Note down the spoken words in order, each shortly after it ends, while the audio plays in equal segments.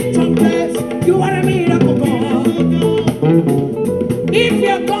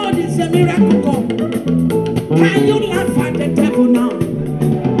miracle God? Can you laugh at the devil now?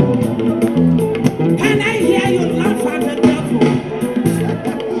 Can I hear you laugh at the devil?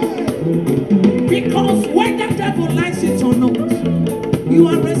 Because whether the devil likes it or not, you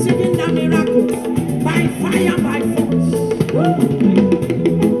are receiving the miracle by fire, by force.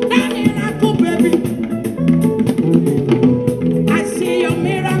 That miracle, baby. I see your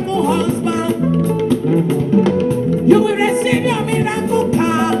miracle husband. You will receive your miracle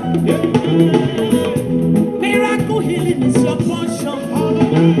car. Miracle healing is your portion.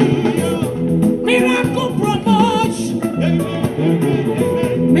 Miracle promotion.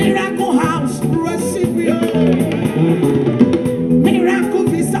 Miracle house, receive it. Miracle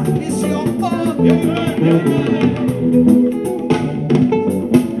visa is your own.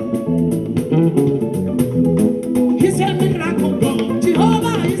 He's a miracle God.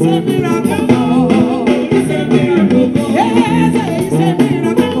 Jehovah is a miracle God. He's a miracle God. Yes, he's a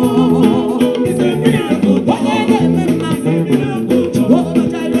miracle God. He's a miracle God. Jehovah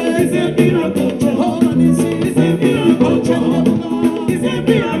Jireh is a miracle. Jehovah Nissi is a miracle. He's a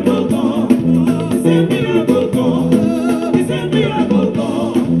miracle God. He's a miracle God. He's a miracle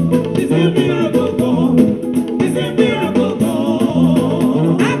God. He's a miracle God. He's a miracle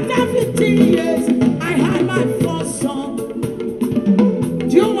God. After 15 years, I had my first son.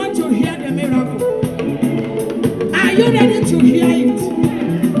 Do you want to hear the miracle? Are you ready to hear it?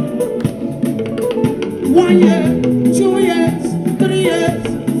 1 year, 2 years, 3 years,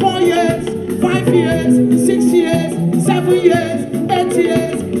 4 years, 5 years, 6 years, 7 years, 8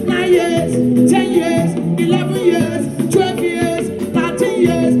 years, 9 years, 10 years, 11 years, 12 years, 13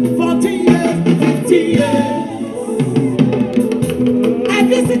 years, 14 years, 15 years. I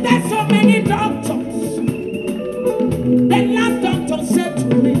visited so many doctors. The last doctor said to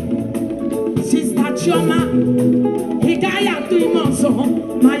me, Sister Chioma, he died at 3 months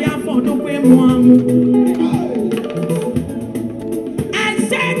old. Maya for the way I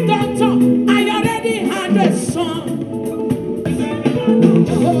said, Doctor, I already had a son.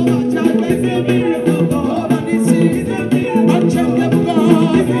 Jehovah Jireh is a miracle God. Jehovah Nissi is a miracle. Unchangeable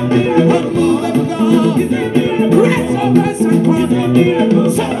God. Unmovable God. Praise and praise and call.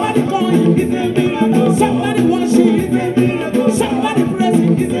 Somebody call him. Somebody worship him. Somebody praise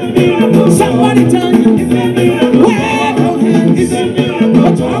him. Somebody tell him. Wave your hands.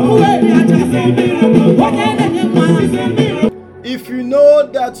 If you know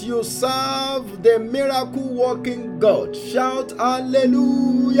that you serve the miracle working God, shout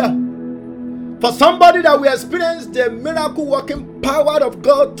hallelujah. For somebody that will experience the miracle working power of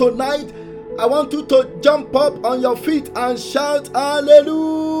God tonight, I want you to jump up on your feet and shout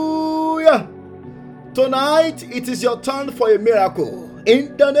hallelujah. Tonight, it is your turn for a miracle.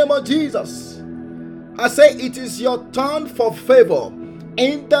 In the name of Jesus. I say it is your turn for favor.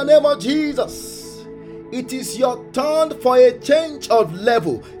 In the name of Jesus. It is your turn for a change of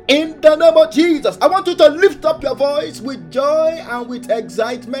level. In the name of Jesus. I want you to lift up your voice with joy and with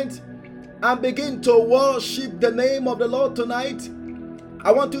excitement and begin to worship the name of the Lord tonight.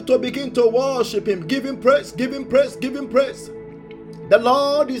 I want you to begin to worship him. Give him praise, give him praise, give him praise. The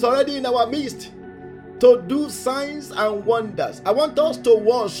Lord is already in our midst to do signs and wonders. I want us to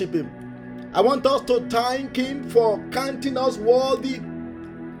worship him. I want us to thank him for counting us worthy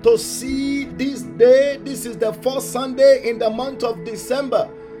to see this day. This is the first Sunday in the month of December.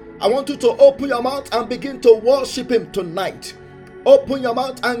 I want you to open your mouth and begin to worship him tonight. Open your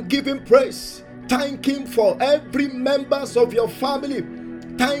mouth and give him praise. Thank him for every members of your family.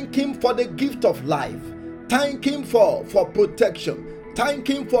 Thank him for the gift of life. Thank him for protection. Thank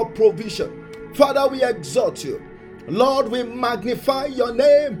him for provision. Father, we exalt you. Lord, we magnify your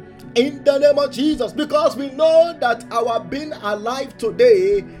name in the name of Jesus, because we know that our being alive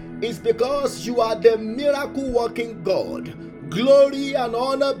today is because you are the miracle working God. Glory and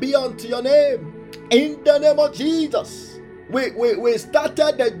honor be unto your name in the name of Jesus. We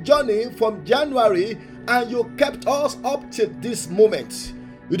started the journey from January and you kept us up to this moment.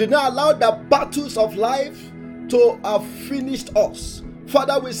 You did not allow the battles of life to have finished us.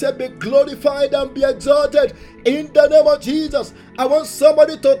 Father, we say be glorified and be exalted in the name of Jesus. I want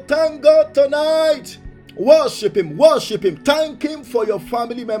somebody to thank God tonight. Worship him, worship him. Thank him for your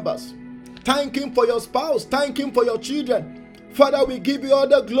family members. Thank him for your spouse. Thank him for your children. Father, we give you all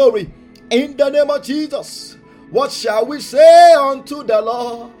the glory in the name of Jesus. What shall we say unto the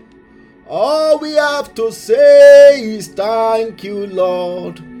Lord? All we have to say is thank you,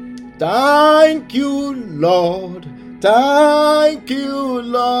 Lord. Thank you, Lord. Thank you,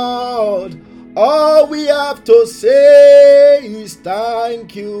 Lord. All we have to say is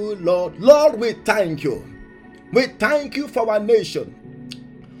thank you, Lord. Lord, we thank you. We thank you for our nation.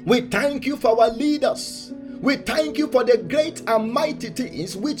 We thank you for our leaders. We thank you for the great and mighty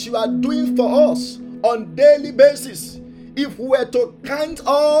things which you are doing for us on daily basis. If we were to count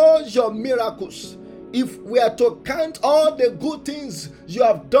all your miracles, if we are to count all the good things you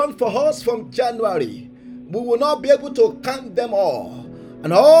have done for us from January, we will not be able to count them all.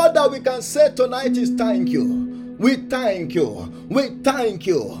 And all that we can say tonight is thank you. We thank you. We thank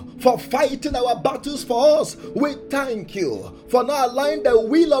you for fighting our battles for us. We thank you for not allowing the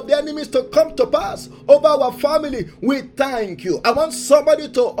will of the enemies to come to pass over our family. We thank you. I want somebody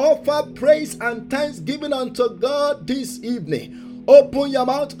to offer praise and thanksgiving unto God this evening. Open your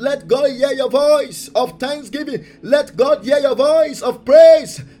mouth. Let God hear your voice of thanksgiving. Let God hear your voice of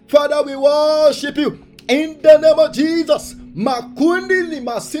praise. Father, we worship you in the name of Jesus. Makundi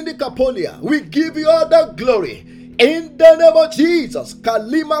lima sindikapolia. We give you all the glory. In the name of Jesus.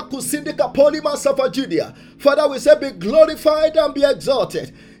 Kalima kusindikapolima safajudia. Father, we say be glorified and be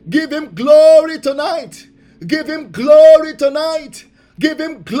exalted. Give him glory tonight. Give him glory tonight. Give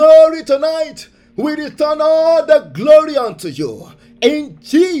him glory tonight. We return all the glory unto you. In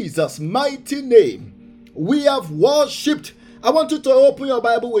Jesus' mighty name, we have worshipped. I want you to open your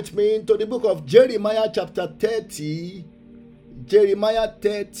Bible with me into the book of Jeremiah chapter 30. Jeremiah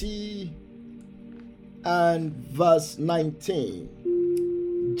 30 and verse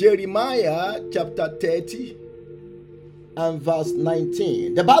 19. Jeremiah chapter 30 and verse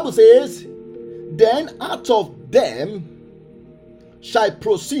 19. The Bible says, then out of them shall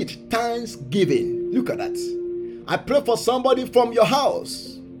proceed thanksgiving. Look at that. I pray for somebody from your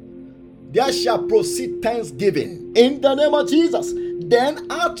house. There shall proceed thanksgiving in the name of Jesus. Then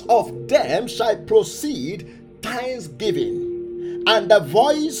out of them shall proceed thanksgiving and the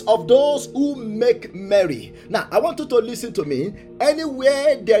voice of those who make merry. Now, I want you to listen to me.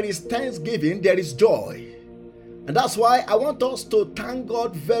 Anywhere there is thanksgiving, there is joy. And that's why I want us to thank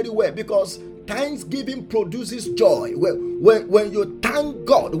God very well, because thanksgiving produces joy. When you thank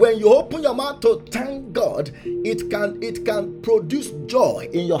God, when you open your mouth to thank God, it can produce joy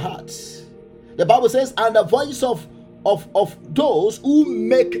in your hearts. The Bible says, and the voice of those who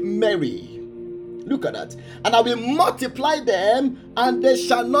make merry. Look at that. And I will multiply them, and they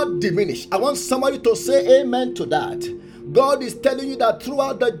shall not diminish. I want somebody to say amen to that. God is telling you that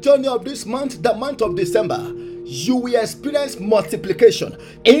throughout the journey of this month, the month of December, you will experience multiplication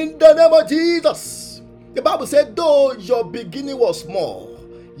in the name of Jesus. The Bible said, though your beginning was small,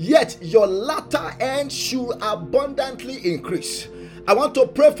 yet your latter end should abundantly increase. I want to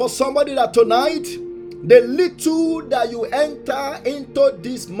pray for somebody that tonight, the little that you enter into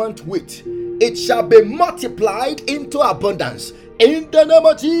this month with, it shall be multiplied into abundance in the name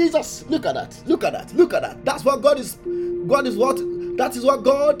of Jesus. Look at that. Look at that. Look at that. That's what that is what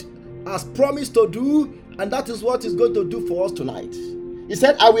God has promised to do, and that is what He's going to do for us tonight. He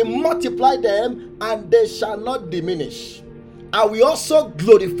said, I will multiply them, and they shall not diminish. I will also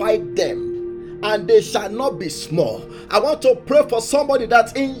glorify them, and they shall not be small. I want to pray for somebody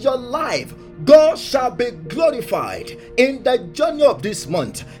that in your life, God shall be glorified in the journey of this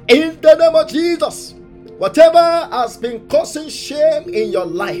month. In the name of Jesus. Whatever has been causing shame in your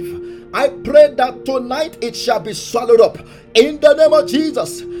life, I pray that tonight it shall be swallowed up. In the name of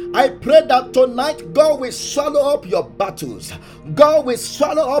Jesus. I pray that tonight God will swallow up your battles. God will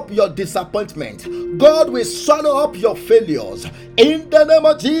swallow up your disappointment. God will swallow up your failures. In the name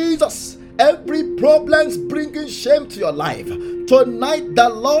of Jesus. Every problem bringing shame to your life, tonight the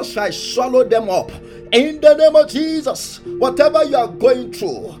Lord shall swallow them up. In the name of Jesus. Whatever you are going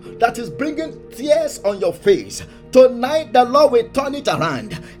through that is bringing tears on your face, tonight the Lord will turn it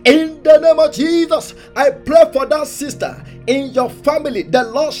around. In the name of Jesus. I pray for that sister in your family. The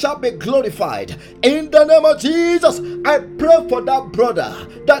Lord shall be glorified. In the name of Jesus. I pray for that brother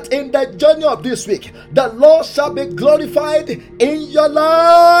that in the journey of this week, the Lord shall be glorified in your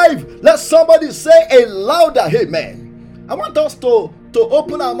life. Let somebody say a louder amen. I want us to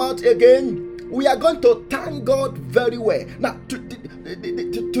open our mouth again. We are going to thank God very well. Now,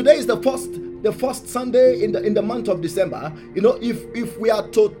 today is the first Sunday in the month of December. You know, if we are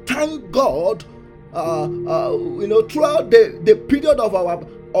to thank God, throughout the period of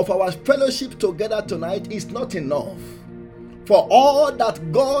our fellowship together tonight, is not enough for all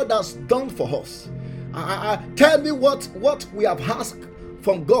that God has done for us. Tell me what we have asked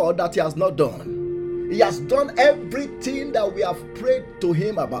from God that He has not done. He has done everything that we have prayed to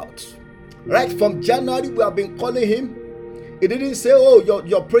Him about. Right from January, we have been calling Him. He didn't say, oh,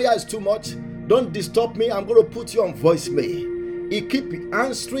 your prayer is too much. Don't disturb me. I'm going to put you on voicemail. He keeps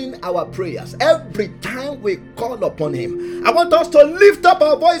answering our prayers every time we call upon Him. I want us to lift up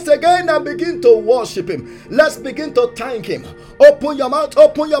our voice again and begin to worship Him. Let's begin to thank Him. Open your mouth,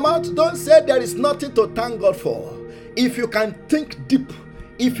 open your mouth. Don't say there is nothing to thank God for. If you can think deep,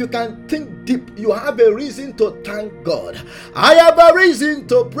 you have a reason to thank God. I have a reason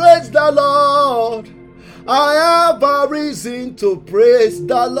to praise the Lord. I have a reason to praise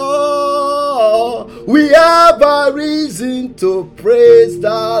the Lord. We have a reason to praise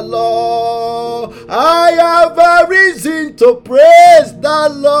the Lord. I have a reason to praise the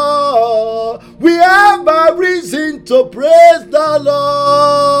Lord. We have a reason to praise the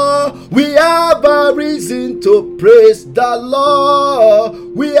Lord. We have a reason to praise the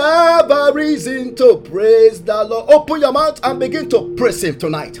Lord. We have a reason to praise the Lord. Open your mouth and begin to praise Him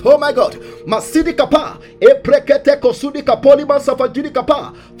tonight. Oh my God. Masidi kapa.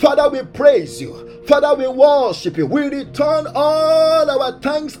 Father, we praise you. Father, we worship you. We return all our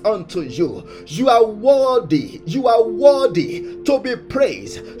thanks unto you. You are worthy. You are worthy to be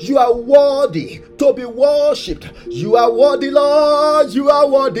praised. You are worthy to be worshipped. You are worthy, Lord. You are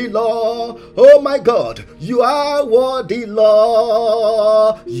worthy, Lord. Oh my God. You are worthy,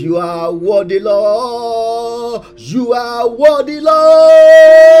 Lord. You are worthy, Lord. You are worthy,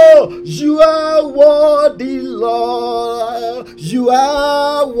 Lord. You are worthy, Lord. You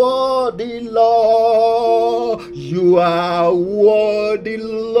are worthy, Lord. You are worthy,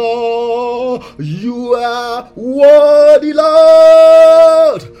 Lord. You are worthy,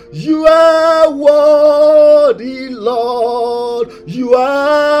 Lord. You are worthy, Lord. You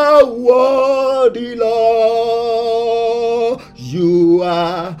are worthy, Lord. You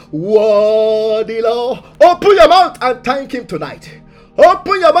are worthy, Lord. Open your mouth and thank Him tonight.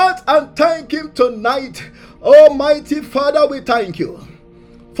 Open your mouth and thank Him tonight. Almighty Father, we thank you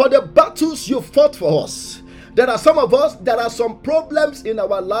for the battles you fought for us. There are some of us, there are some problems in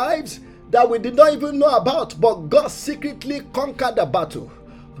our lives that we did not even know about, but God secretly conquered the battle.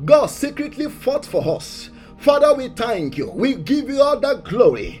 God secretly fought for us. Father, we thank you. We give you all the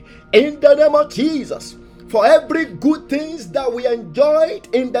glory in the name of Jesus for every good things that we enjoyed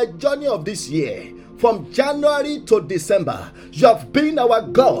in the journey of this year. From January to December, you have been our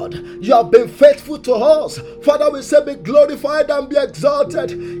God. You have been faithful to us. Father, we say be glorified and be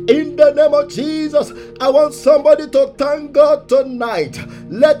exalted in the name of Jesus. I want somebody to thank God tonight.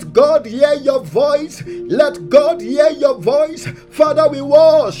 Let God hear your voice. Let God hear your voice. Father, we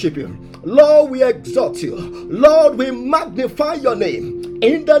worship you. Lord, we exalt you. Lord, we magnify your name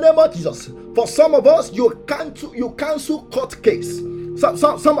in the name of Jesus. For some of us, you cancel court case.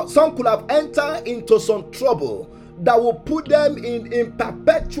 Some could have entered into some trouble that will put them in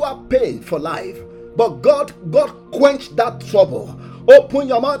perpetual pain for life. But God quenched that trouble. Open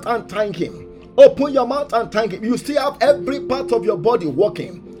your mouth and thank Him. Open your mouth and thank Him. You still have every part of your body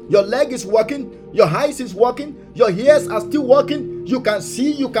working. Your leg is working. Your eyes is working. Your ears are still working. You can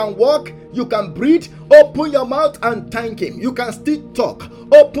see, you can walk, you can breathe. Open your mouth and thank Him. You can still talk.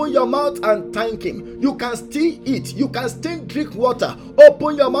 Open your mouth and thank Him. You can still eat. You can still drink water.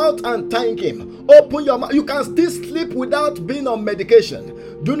 Open your mouth and thank Him. Open your mouth. You can still sleep without being on medication.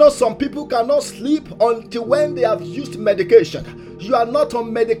 Do you know some people cannot sleep until when they have used medication? You are not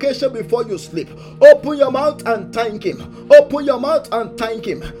on medication before you sleep. Open your mouth and thank Him. Open your mouth and thank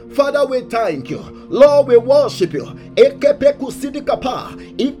Him. Father, we thank you. Lord, we worship you.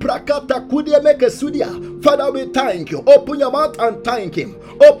 Father, we thank you. Open your mouth and thank Him.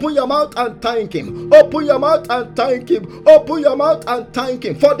 Open your mouth and thank Him. Open your mouth and thank Him. Open your mouth and thank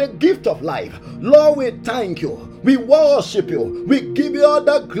Him for the gift of life. Lord, we thank you. We worship you. We give you all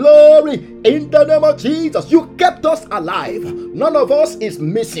the glory in the name of Jesus. You kept us alive. None of us is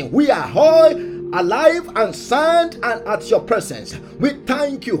missing. We are all alive and sound and at your presence. We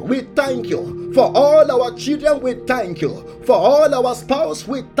thank you. We thank you. For all our children, we thank you. For all our spouse,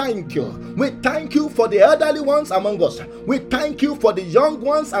 we thank you. We thank you for the elderly ones among us. We thank you for the young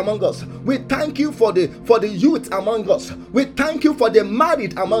ones among us. We thank you for the youth among us. We thank you for the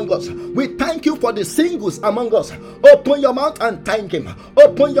married among us. We thank you for the singles among us. Open your mouth and thank Him.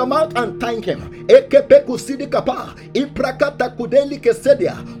 Open your mouth and thank Him. Lord,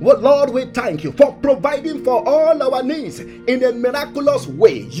 we thank you for providing for all our needs in a miraculous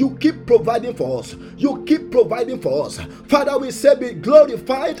way. You keep providing for us. You keep providing for us. Father, we say be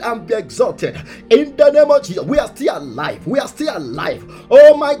glorified and be exalted in the name of Jesus. We are still alive. We are still alive.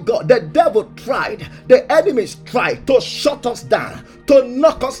 Oh my God, the devil tried, the enemies tried to shut us down, to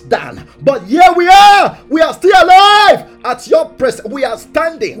knock us down, but here we are. We are still alive at your presence. We are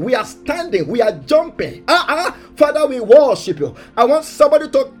standing. We are standing. We are jumping. For Father, we worship you. I want somebody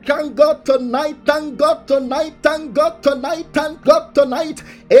to thank God tonight, thank God tonight, thank God tonight, thank God tonight.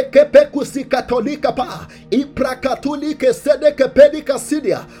 Ekepekusi katolika pa, iprakatulike sedeke pedika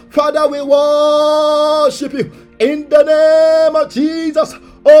sidia. Father, we worship you in the name of Jesus.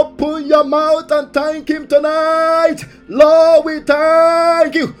 Open your mouth and thank him tonight. Lord, we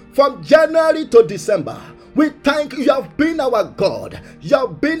thank you from January to December. We thank you. You have been our God. You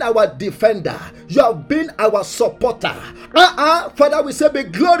have been our defender. You have been our supporter. Father, we say be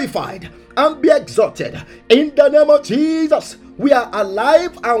glorified and be exalted. In the name of Jesus, we are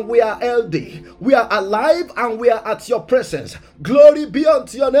alive and we are healthy. We are alive and we are at your presence. Glory be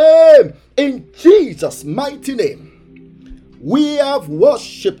unto your name. In Jesus' mighty name, we have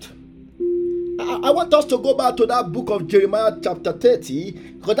worshipped. I want us to go back to that book of Jeremiah chapter 30,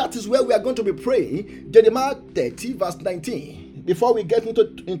 because that is where we are going to be praying. Jeremiah 30 verse 19. Before we get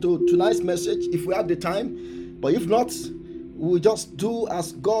into tonight's message, if we have the time, but if not, we'll just do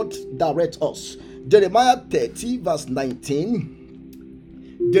as God directs us. Jeremiah 30 verse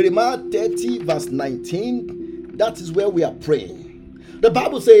 19. Jeremiah 30 verse 19. That is where we are praying. The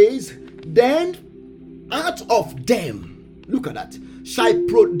Bible says, then out of them, look at that, shall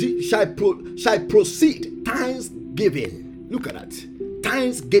proceed thanksgiving. Look at that.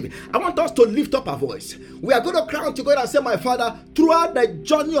 Thanksgiving. I want us to lift up our voice. We are going to cry to God and say, my Father, throughout the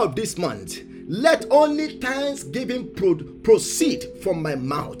journey of this month, let only thanksgiving proceed from my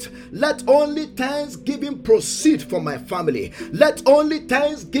mouth. Let only thanksgiving proceed from my family. Let only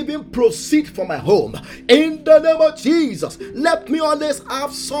thanksgiving proceed from my home. In the name of Jesus, let me always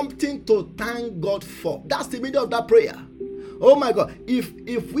have something to thank God for. That's the meaning of that prayer. Oh my God,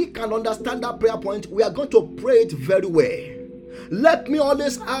 if we can understand that prayer point, we are going to pray it very well. Let me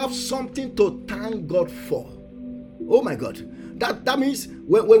always have something to thank God for. Oh my God. That means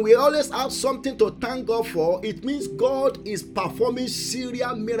when we always have something to thank God for, it means God is performing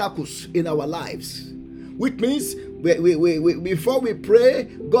serious miracles in our lives. Which means before we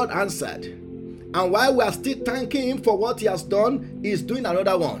pray, God answered. And while we are still thanking him for what he has done, he's doing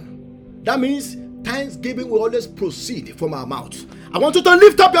another one. That means thanksgiving will always proceed from our mouth. I want you to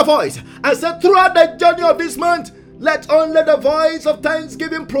lift up your voice and say, throughout the journey of this month, let only the voice of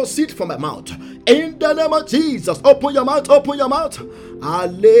thanksgiving proceed from my mouth. In the name of Jesus, open your mouth, open your mouth.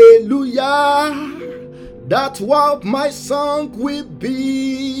 Hallelujah. That's what my song will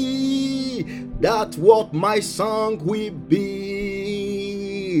be. That's what my song will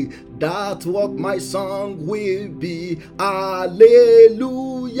be. That's what my song will be.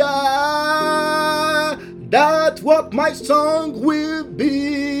 Hallelujah. That's what my song will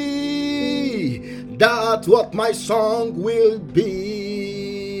be. That's what my song will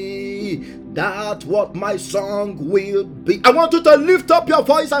be. That's what my song will be. I want you to lift up your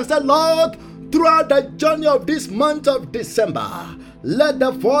voice and say, Lord, throughout the journey of this month of December, let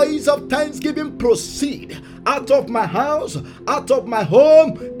the voice of thanksgiving proceed out of my house, out of my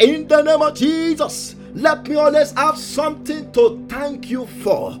home, in the name of Jesus. Let me always have something to thank you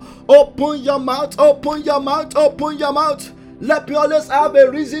for. Open your mouth, open your mouth, open your mouth. Let me always have a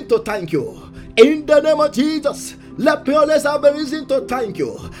reason to thank you. In the name of Jesus, let me always have a reason to thank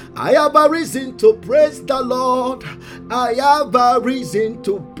you. I have a reason to praise the Lord. I have a reason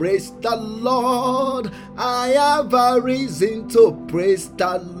to praise the Lord. I have a reason to praise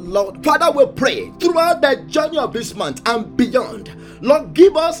the Lord. Father, we pray throughout the journey of this month and beyond. Lord,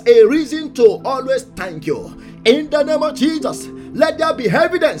 give us a reason to always thank you. In the name of Jesus, let there be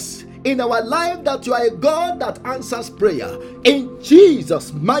evidence in our life that you are a God that answers prayer. In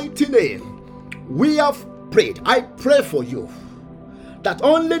Jesus' mighty name, we have prayed. I pray for you that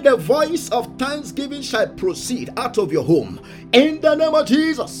only the voice of thanksgiving shall proceed out of your home. In the name of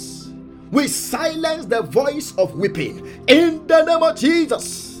Jesus, we silence the voice of weeping. In the name of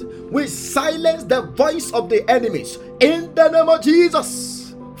Jesus, we silence the voice of the enemies. In the name of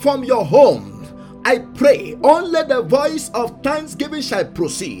Jesus, from your home, I pray only the voice of thanksgiving shall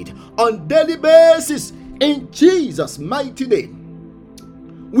proceed on daily basis. In Jesus' mighty name,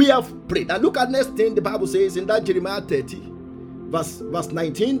 we have prayed. And look at next thing the Bible says in that Jeremiah 30 verse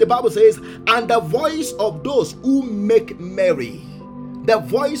 19. The Bible says, and the voice of those who make merry. The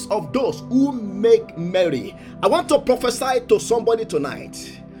voice of those who make merry. I want to prophesy to somebody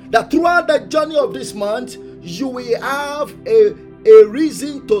tonight that throughout the journey of this month, you will have a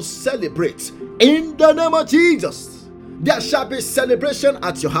reason to celebrate. In the name of Jesus, there shall be celebration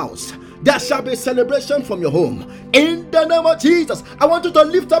at your house. There shall be celebration from your home. In the name of Jesus, I want you to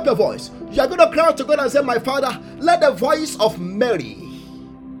lift up your voice. You are going to cry out to God and say, my Father, let the voice of Mary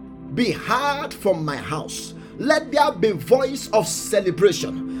be heard from my house. Let there be voice of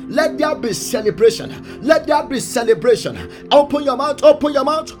celebration. Let there be celebration. Let there be celebration. Open your mouth, open your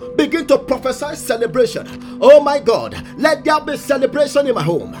mouth. Begin to prophesy celebration. Oh my God, let there be celebration in my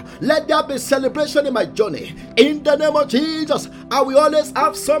home. Let there be celebration in my journey. In the name of Jesus, I will always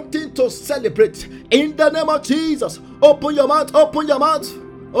have something to celebrate. In the name of Jesus, open your mouth, open your mouth.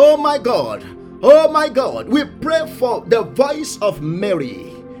 Oh my God, oh my God, we pray for the voice of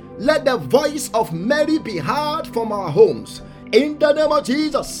Mary. Let the voice of Mary be heard from our homes. In the name of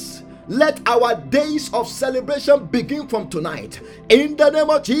Jesus, let our days of celebration begin from tonight. In the name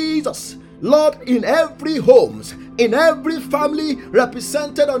of Jesus, Lord, in every homes, in every family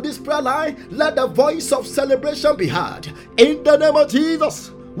represented on this prayer line, let the voice of celebration be heard. In the name of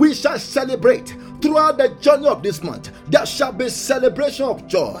Jesus, we shall celebrate throughout the journey of this month. There shall be celebration of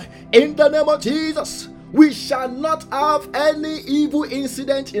joy. In the name of Jesus, we shall not have any evil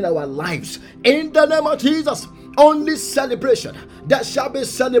incident in our lives. In the name of Jesus, only celebration. There shall be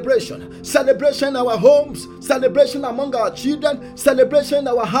celebration. Celebration in our homes, celebration among our children, celebration in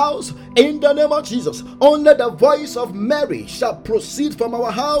our house. In the name of Jesus, only the voice of Mary shall proceed from our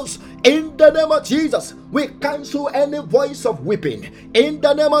house. In the name of Jesus, we cancel any voice of weeping. In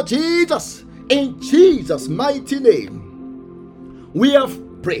the name of Jesus, in Jesus' mighty name, we have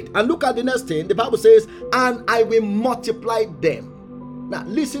prayed. And look at the next thing. The Bible says, and I will multiply them. Now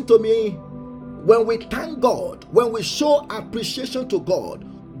listen to me. When we thank God, when we show appreciation to God,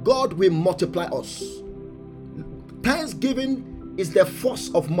 God will multiply us. Thanksgiving is the force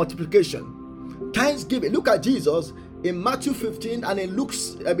of multiplication. Thanksgiving. Look at Jesus in Matthew 15 and in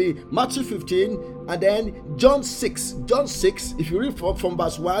Matthew 15 and then John 6. John 6, if you read from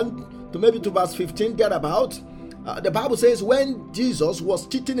verse 1 to maybe to verse 15, thereabout, the Bible says when Jesus was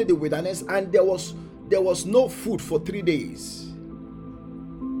teaching in the wilderness and there was no food for 3 days.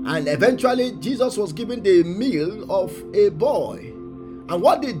 And eventually Jesus was given the meal of a boy. And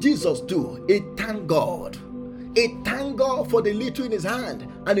what did Jesus do? He thanked God. He thanked God for the little in his hand,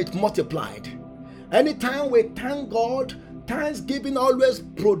 and it multiplied. Anytime we thank God, thanksgiving always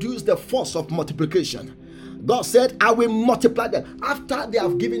produces the force of multiplication. God said, I will multiply them. After they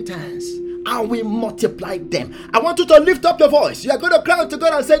have given thanks, I will multiply them. I want you to lift up your voice. You are going to cry to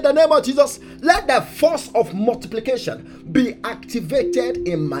God and say, in the name of Jesus, let the force of multiplication be activated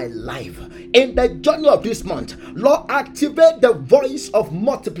in my life. In the journey of this month, Lord, activate the voice of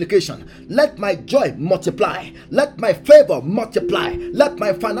multiplication. Let my joy multiply. Let my favor multiply. Let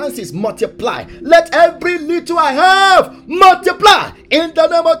my finances multiply. Let every little I have multiply. In the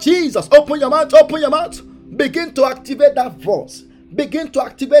name of Jesus, open your mouth, open your mouth. Begin to activate that voice. Begin to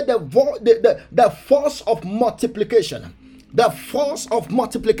activate the force of multiplication. The force of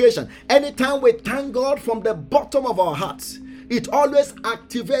multiplication. Anytime we thank God from the bottom of our hearts, it always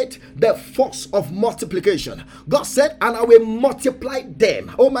activates the force of multiplication. God said, and I will multiply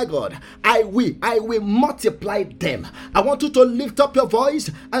them. Oh my God, I will multiply them. I want you to lift up your voice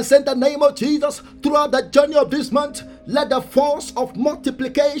and say in the name of Jesus, throughout the journey of this month, let the force of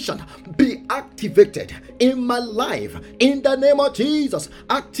multiplication be activated in my life. In the name of Jesus,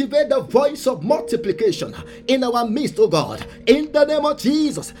 activate the voice of multiplication in our midst, oh God. In the name of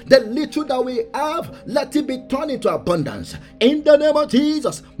Jesus, the little that we have, let it be turned into abundance. In the name of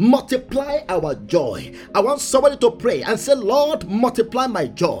Jesus, multiply our joy. I want somebody to pray and say, Lord, multiply my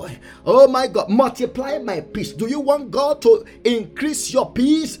joy. Oh my God, multiply my peace. Do you want God to increase your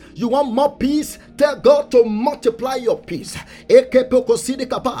peace? You want more peace? Tell God to multiply your peace.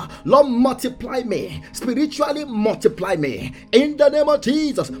 Lord, multiply me. Spiritually multiply me. In the name of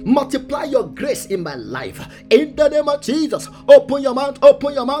Jesus, multiply your grace in my life. In the name of Jesus, open your mouth,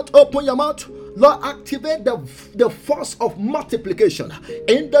 open your mouth, open your mouth. Lord, activate the force of multiplication.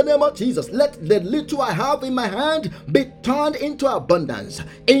 In the name of Jesus, let the little I have in my hand be turned into abundance.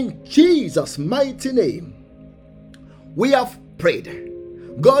 In Jesus' mighty name, we have prayed.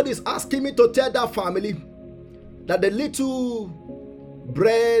 God is asking me to tell that family that the little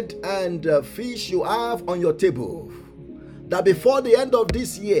bread and fish you have on your table, that before the end of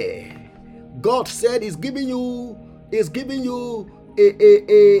this year, God said is giving you a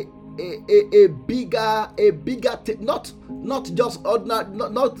bigger not just ordinary,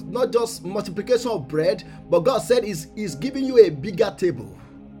 not just multiplication of bread, but God said is giving you a bigger table.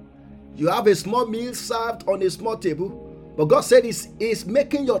 You have a small meal served on a small table, but God said is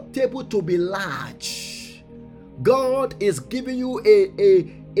making your table to be large. God is giving you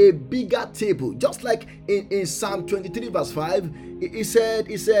a bigger table. Just like in Psalm 23 verse 5, he said,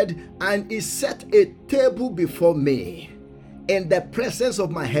 and he set a table before me in the presence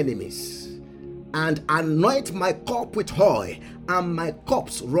of my enemies, and anoint my cup with oil, and my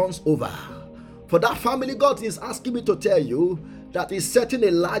cups runs over. For that family, God is asking me to tell you that is setting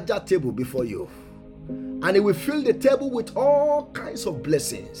a larger table before you. And he will fill the table with all kinds of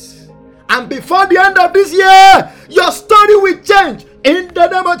blessings. And before the end of this year, your story will change in the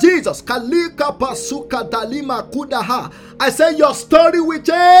name of Jesus. Kalika pasuka dalima kudaha. I say your story will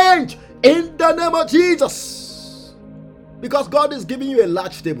change in the name of Jesus. Because God is giving you a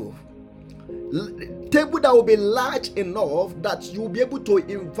large table. Table that will be large enough that you will be able to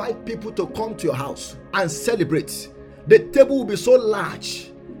invite people to come to your house and celebrate. The table will be so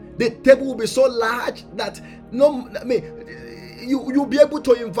large. The table will be so large that you'll be able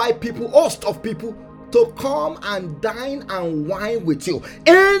to invite people, host of people, to come and dine and wine with you.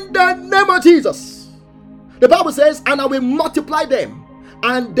 In the name of Jesus. The Bible says, and I will multiply them,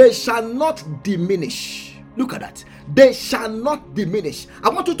 and they shall not diminish. Look at that. They shall not diminish. I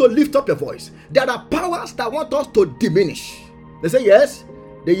want you to lift up your voice. There are powers that want us to diminish. They say, yes,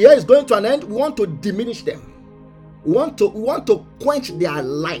 the year is going to an end. We want to diminish them. We want to quench their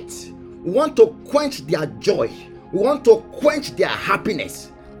light. We want to quench their joy. We want to quench their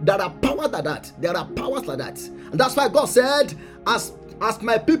happiness. There are powers like that. There are powers like that. And that's why God said, as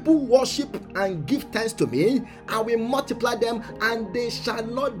my people worship and give thanks to me, I will multiply them and they shall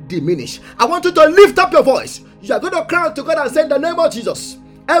not diminish. I want you to lift up your voice. You are going to cry out to God and say, in the name of Jesus,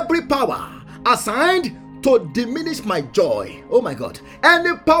 every power assigned to diminish my joy. Oh my God.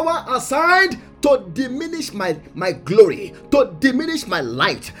 Any power assigned to diminish my glory, to diminish my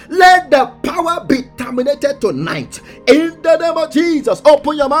light, let the power be terminated tonight. In the name of Jesus,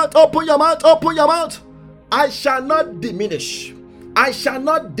 open your mouth, open your mouth, open your mouth. I shall not diminish. I shall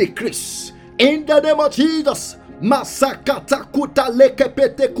not decrease. In the name of Jesus. Masakata kuta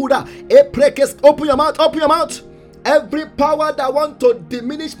lekepete kuda. Eprekes. Open your mouth, open your mouth. Every power that want to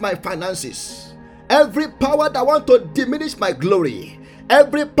diminish my finances, every power that want to diminish my glory,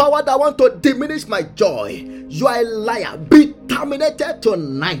 every power that want to diminish my joy, you are a liar. Be terminated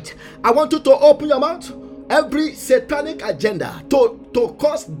tonight. I want you to open your mouth. Every satanic agenda to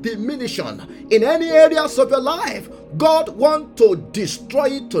cause diminution in any areas of your life, God wants to destroy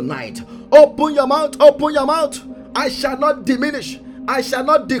it tonight. Open your mouth, open your mouth. I shall not diminish. I shall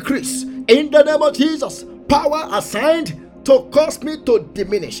not decrease. In the name of Jesus, power assigned to cause me to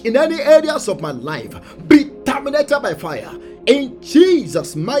diminish in any areas of my life, be terminated by fire. In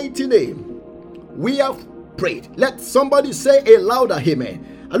Jesus' mighty name, we have prayed. Let somebody say a louder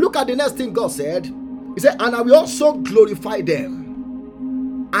amen. And look at the next thing God said. He said, and I will also glorify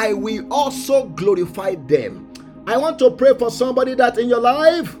them. I will also glorify them. I want to pray for somebody that in your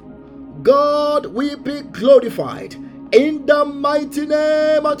life, God will be glorified in the mighty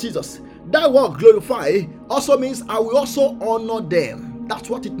name of Jesus. That word glorify also means I will also honor them. That's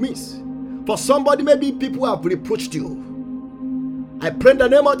what it means. For somebody, maybe people have reproached you. I pray in the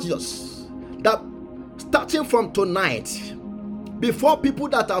name of Jesus that starting from tonight, before people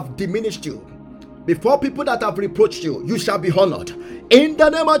that have diminished you, before people that have reproached you, you shall be honored. In the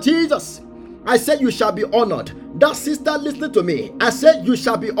name of Jesus, I said you shall be honored. That sister listening to me, I said you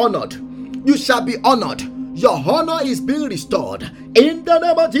shall be honored. You shall be honored. Your honor is being restored. In the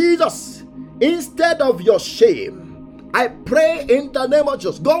name of Jesus, instead of your shame, I pray in the name of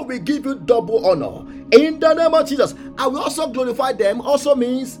Jesus, God will give you double honor. In the name of Jesus, I will also glorify them. Also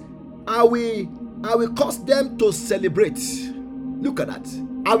means I will cause them to celebrate. Look at that.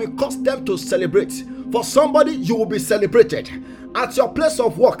 I will cause them to celebrate. For somebody, you will be celebrated at your place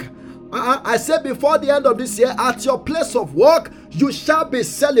of work. I said before the end of this year, at your place of work, you shall be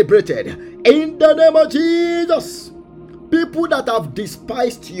celebrated. In the name of Jesus, people that have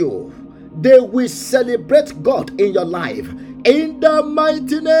despised you, they will celebrate God in your life. In the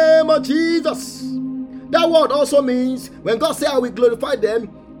mighty name of Jesus. That word also means when God says I will glorify them,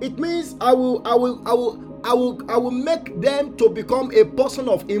 it means I will make them to become a person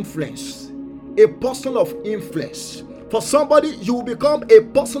of influence. A person of influence. For somebody, you will become a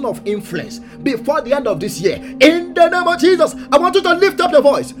person of influence before the end of this year. In the name of Jesus, I want you to lift up your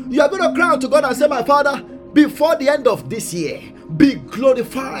voice. You are going to cry out to God and say, my Father, before the end of this year, be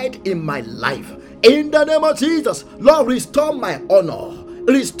glorified in my life. In the name of Jesus, Lord, restore my honor.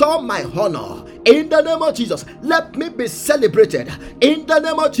 Restore my honor. In the name of Jesus, let me be celebrated. In the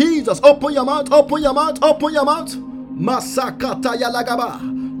name of Jesus, open your mouth, open your mouth, open your mouth. Masakata yalagaba.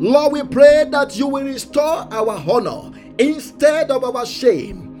 Lord, we pray that you will restore our honor instead of our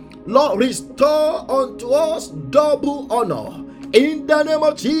shame. Lord, restore unto us double honor. In the name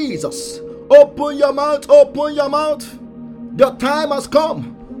of Jesus, open your mouth, open your mouth. Your time has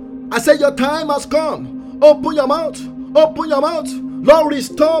come. I say your time has come. Open your mouth, open your mouth. Lord,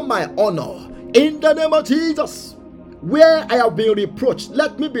 restore my honor. In the name of Jesus, where I have been reproached,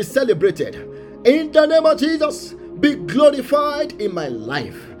 let me be celebrated. In the name of Jesus, be glorified in my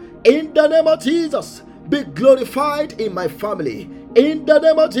life. In the name of Jesus, be glorified in my family. In the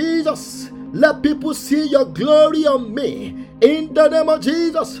name of Jesus, let people see your glory on me. In the name of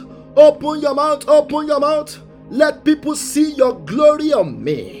Jesus, open your mouth, open your mouth. Let people see your glory on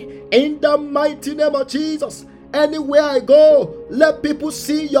me. In the mighty name of Jesus, anywhere I go, let people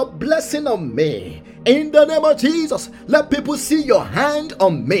see your blessing on me. In the name of Jesus, let people see your hand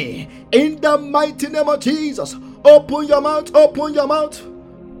on me. In the mighty name of Jesus, open your mouth, open your mouth.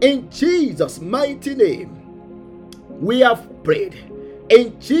 In Jesus' mighty name, we have prayed.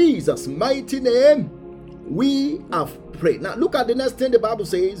 In Jesus' mighty name, we have prayed. Now look at the next thing the Bible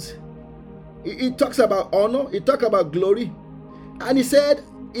says. It talks about honor, it talks about glory. And he said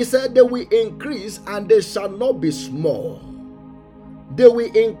they will increase and they shall not be small. They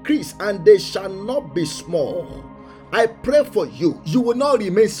will increase and they shall not be small. I pray for you, you will not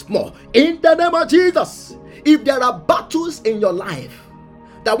remain small. In the name of Jesus, if there are battles in your life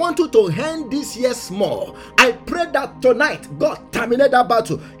that want you to end this year small, I pray that tonight God terminate that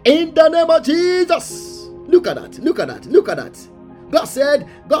battle. In the name of Jesus. Look at that, look at that, look at that. God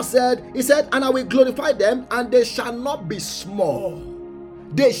said, he said, and I will glorify them and they shall not be small.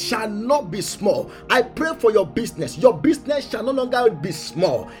 They shall not be small. I pray for your business. Your business shall no longer be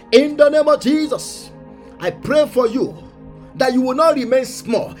small. In the name of Jesus, I pray for you that you will not remain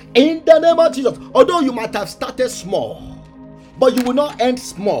small. In the name of Jesus, although you might have started small, but you will not end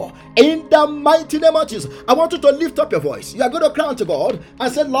small. In the mighty name of Jesus, I want you to lift up your voice. You are going to cry unto God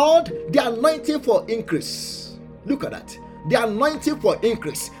and say, Lord, the anointing for increase. Look at that. The anointing for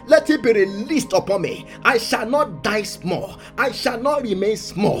increase, let it be released upon me. I shall not die small. I shall not remain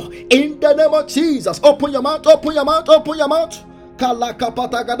small. In the name of Jesus, open your mouth, open your mouth, open your mouth.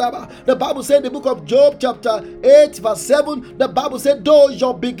 The Bible said in the book of Job chapter 8 verse 7, the Bible said, though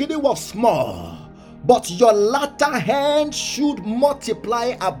your beginning was small, but your latter hand should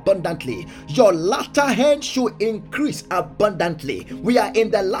multiply abundantly. Your latter hand should increase abundantly. We are in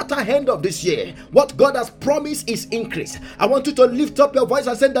the latter hand of this year. What God has promised is increase. I want you to lift up your voice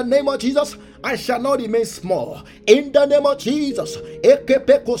and say, in the name of Jesus, I shall not remain small. In the name of Jesus,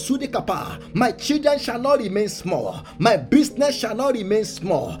 my children shall not remain small. My business shall not remain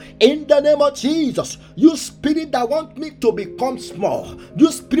small. In the name of Jesus, you spirit that want me to become small,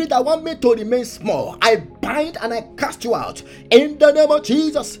 you spirit that want me to remain small, I bind and I cast you out. In the name of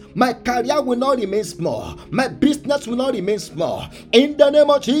Jesus, my career will not remain small. My business will not remain small. In the name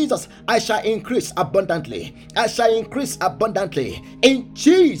of Jesus, I shall increase abundantly. I shall increase abundantly. In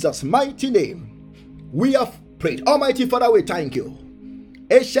Jesus' mighty name, we have prayed. Almighty Father, we thank you.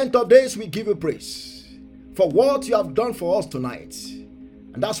 Ancient of days, we give you praise for what you have done for us tonight.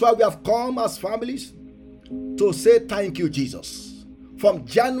 And that's why we have come as families to say thank you, Jesus. From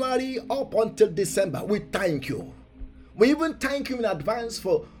January up until December, we thank you. We even thank you in advance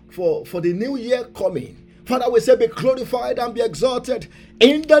for the new year coming. Father, we say be glorified and be exalted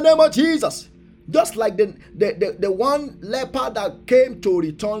in the name of Jesus. Just like the one leper that came to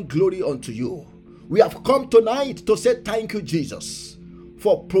return glory unto you. We have come tonight to say thank you, Jesus,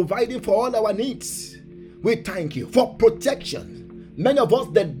 for providing for all our needs. We thank you for protection. Many of us,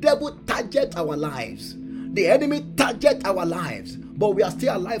 the devil target our lives. The enemy target our lives, but we are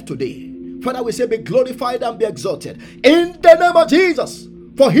still alive today. Father, we say be glorified and be exalted in the name of Jesus,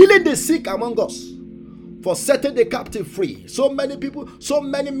 for healing the sick among us, for setting the captive free. So many people, so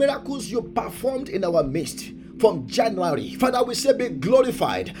many miracles you performed in our midst from January. Father, we say be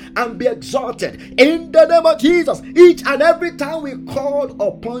glorified and be exalted in the name of Jesus. Each and every time we call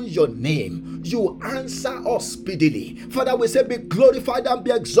upon your name, you answer us speedily. Father, we say be glorified and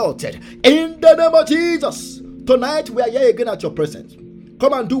be exalted in the name of Jesus. Tonight we are here again at your presence.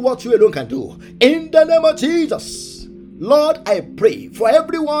 Come and do what you alone can do in the name of Jesus. Lord, I pray for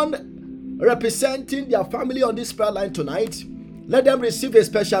everyone representing their family on this prayer line tonight. Let them receive a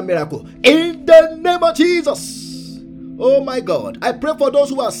special miracle in the name of Jesus. Oh my God, I pray for those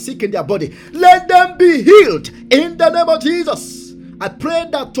who are sick in their body. Let them be healed in the name of Jesus. I pray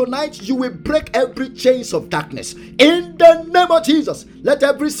that tonight you will break every chains of darkness in the name of Jesus. Let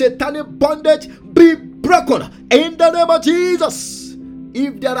every satanic bondage be broken in the name of Jesus.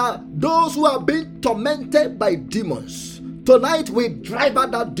 If there are those who are being tormented by demons, tonight we drive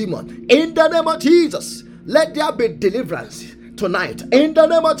out that demon in the name of Jesus. Let there be deliverance tonight in the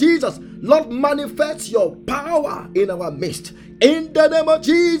name of Jesus. Lord, manifest your power in our midst in the name of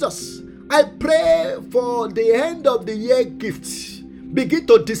Jesus. I pray for the end of the year gifts. Begin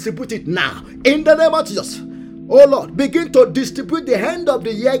to distribute it now in the name of Jesus. Oh Lord, begin to distribute the end of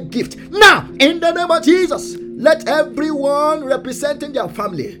the year gift now in the name of Jesus. Let everyone representing their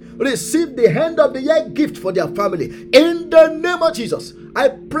family receive the end of the year gift for their family. In the name of Jesus, I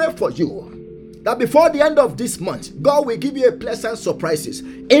pray for you that before the end of this month, God will give you a pleasant surprises.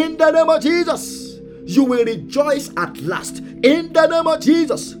 In the name of Jesus, you will rejoice at last. In the name of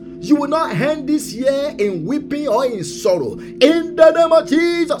Jesus, you will not end this year in weeping or in sorrow. In the name of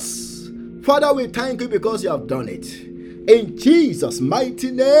Jesus, Father, we thank you because you have done it. In Jesus' mighty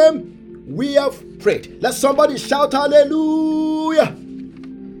name, we have prayed. Let somebody shout hallelujah.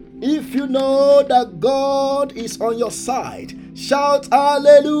 If you know that God is on your side, shout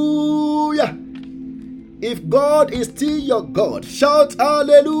hallelujah. If God is still your God, shout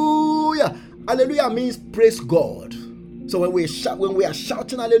hallelujah. Hallelujah means praise God. So when we are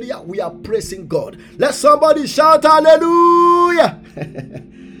shouting hallelujah, we are praising God. Let somebody shout hallelujah.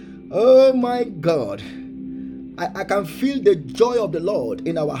 Oh my God. I can feel the joy of the Lord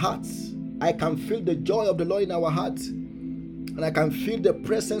in our hearts. I can feel the joy of the Lord in our hearts. And I can feel the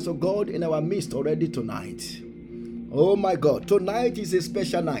presence of God in our midst already tonight. Oh my God. Tonight is a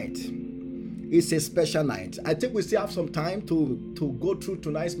special night. It's a special night. I think we still have some time to go through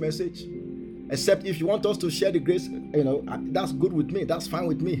tonight's message. Except if you want us to share the grace, that's good with me. That's fine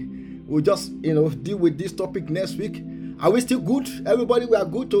with me. We'll just, deal with this topic next week. Are we still good? Everybody, we are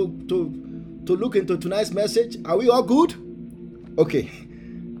good to look into tonight's message. Are we all good? Okay.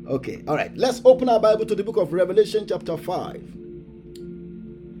 All right. Let's open our Bible to the book of Revelation chapter 5.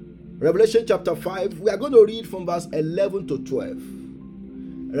 Revelation chapter 5. We are going to read from verse 11 to 12.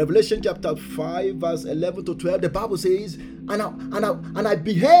 Revelation chapter 5 verse 11 to 12. The Bible says, and I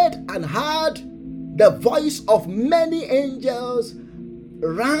beheld and heard the voice of many angels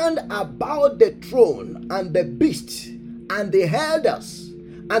round about the throne and the beast and the elders,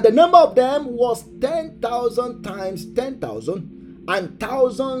 and the number of them was 10,000 times 10,000 and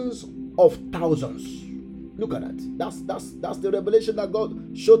thousands of thousands. Look at that. That's the revelation that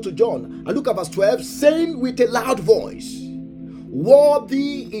God showed to John. And look at verse 12, saying with a loud voice,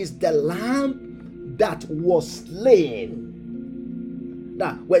 worthy is the Lamb that was slain.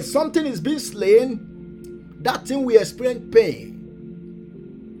 Now, when something is being slain, that thing will experience pain.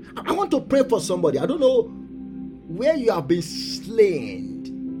 I want to pray for somebody. I don't know where you have been slain,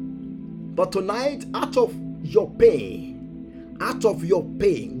 but tonight, out of your pain,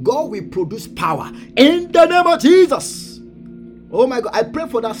 God will produce power in the name of Jesus. Oh my God, I pray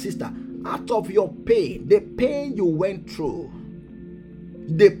for that sister. Out of your pain, the pain you went through,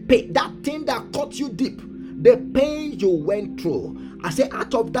 the pain, that thing that caught you deep, the pain you went through, I say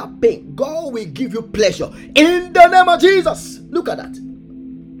out of that pain, God will give you pleasure in the name of Jesus. Look at that.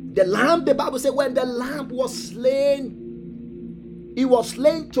 The lamb, the Bible says, when the lamb was slain, he was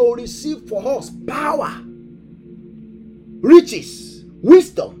slain to receive for us power, riches,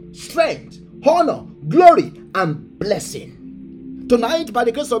 wisdom, strength, honor, glory, and blessing. Tonight, by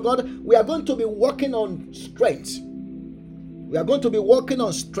the grace of God, we are going to be working on strength.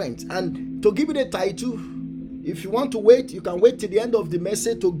 And to give it a title, if you want to wait, you can wait till the end of the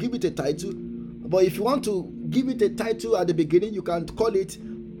message to give it a title. But if you want to give it a title at the beginning, you can call it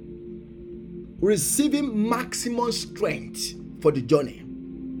Receiving Maximum Strength for the Journey.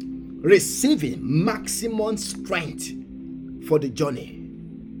 Receiving maximum strength for the journey.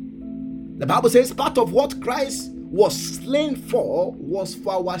 The Bible says part of what Christ was slain for was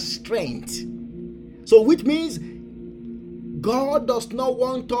for our strength. So which means God does not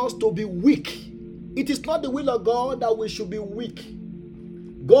want us to be weak. It is not the will of God that we should be weak.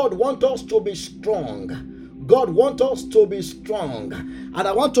 God wants us to be strong. And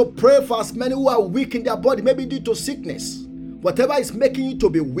I want to pray for as many who are weak in their body, maybe due to sickness, whatever is making you to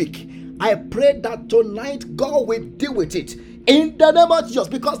be weak. I pray that tonight God will deal with it in the name of Jesus,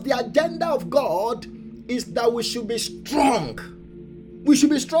 because the agenda of God is that we should be strong. We should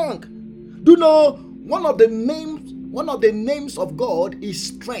be strong. Do you know one of the names of God is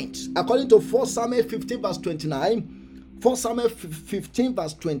strength. According to 1 Samuel 15 verse 29, 1 Samuel 15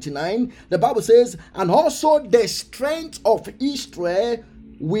 verse 29, the Bible says, and also the strength of Israel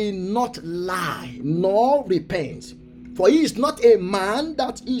will not lie, nor repent. For he is not a man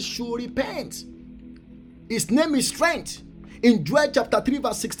that he should repent. His name is strength. In Joel chapter 3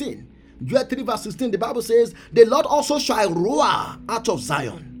 verse 16, the Bible says, the Lord also shall roar out of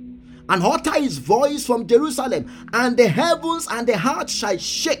Zion, and utter his voice from Jerusalem, and the heavens and the earth shall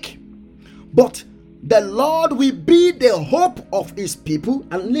shake. But the Lord will be the hope of his people,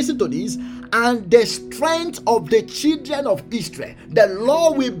 and listen to this, and the strength of the children of Israel. The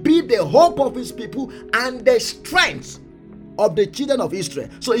Lord will be the hope of his people and the strength of the children of Israel.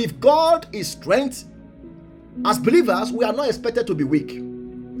 So if God is strength, as believers, we are not expected to be weak.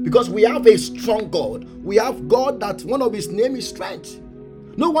 Because we have a strong God. We have God that one of his name is strength.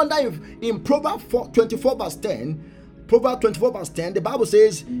 No wonder if in Proverbs 24 verse 10, the Bible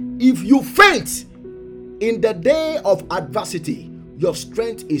says, if you faint in the day of adversity, your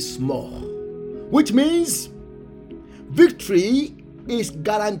strength is small. Which means victory is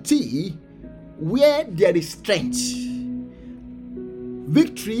guaranteed where there is strength.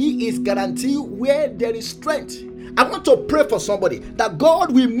 Victory is guaranteed where there is strength. I want to pray for somebody that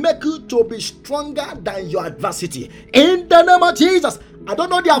God will make you to be stronger than your adversity. In the name of Jesus. I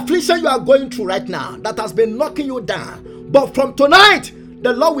don't know the affliction you are going through right now that has been knocking you down. But from tonight,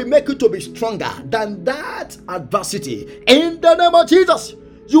 the Lord will make you to be stronger than that adversity. In the name of Jesus.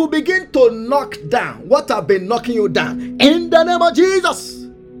 You begin to knock down what have been knocking you down. In the name of Jesus.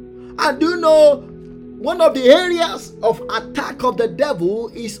 And do you know, one of the areas of attack of the devil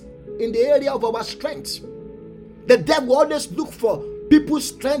is in the area of our strength. The devil always look for people's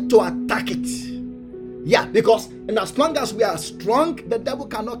strength to attack it. Yeah, because as long as we are strong, the devil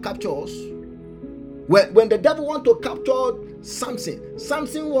cannot capture us. When the devil want to capture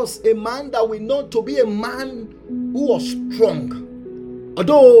Samson was a man that we know to be a man who was strong.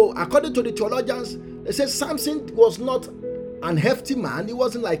 Although, according to the theologians, they say Samson was not an hefty man. He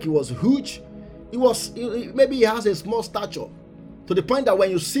wasn't like he was huge. Maybe he has a small stature. To the point that when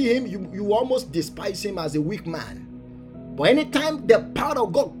you see him, you almost despise him as a weak man. But anytime the power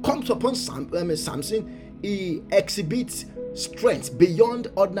of God comes upon Samson, he exhibits strength beyond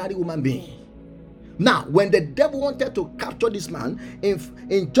ordinary human being. Now, when the devil wanted to capture this man,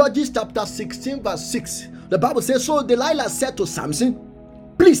 in Judges chapter 16 verse 6, the Bible says, so Delilah said to Samson,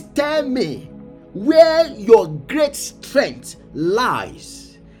 please tell me where your great strength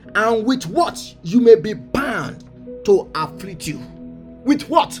lies, and with what you may be bound to afflict you. With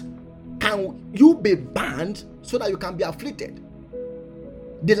what can you be bound so that you can be afflicted?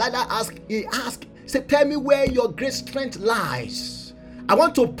 Delilah asked, said, tell me where your great strength lies. I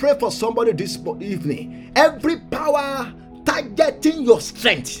want to pray for somebody this evening. Every power targeting your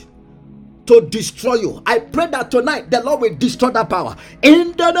strength to destroy you, I pray that tonight the Lord will destroy that power.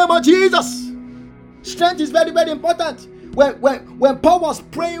 In the name of Jesus. Strength is very, very important. When Paul was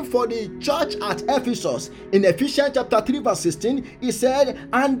praying for the church at Ephesus, in Ephesians chapter 3 verse 16, he said,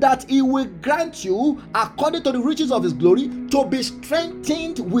 and that he will grant you, according to the riches of his glory, to be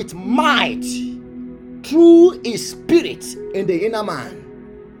strengthened with might through his spirit in the inner man.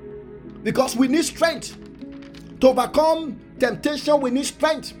 Because we need strength to overcome temptation. We need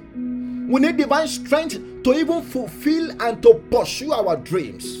strength. We need divine strength to even fulfill and to pursue our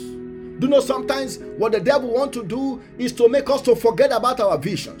dreams. Do you know sometimes what the devil wants to do is to make us to forget about our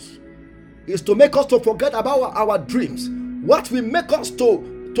visions, is to make us to forget about our dreams. What will make us to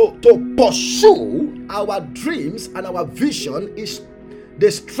pursue our dreams and our vision is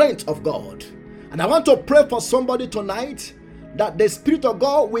the strength of God. And I want to pray for somebody tonight that the Spirit of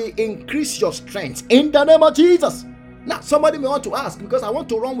God will increase your strength in the name of Jesus. Now, somebody may want to ask, because I want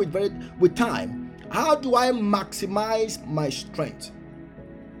to run with time, how do I maximize my strength?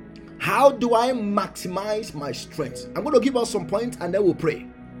 How do I maximize my strength? I'm going to give us some points and then we'll pray.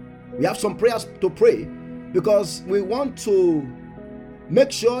 We have some prayers to pray because we want to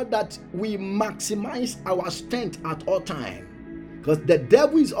make sure that we maximize our strength at all times. Because the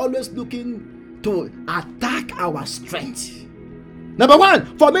devil is always looking to attack our strength. Number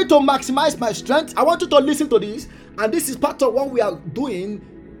one, for me to maximize my strength, I want you to listen to this. And this is part of what we are doing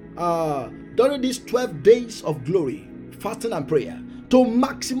during these 12 days of glory, fasting and prayer. To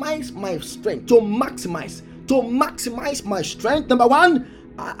maximize my strength, to maximize my strength. Number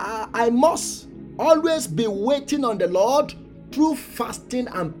one, I must always be waiting on the Lord through fasting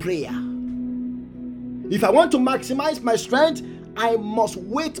and prayer. If I want to maximize my strength, I must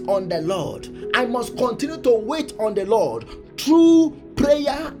wait on the Lord. I must continue to wait on the Lord through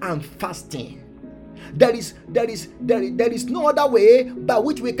prayer and fasting. There is no other way by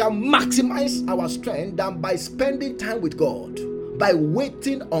which we can maximize our strength than by spending time with God. By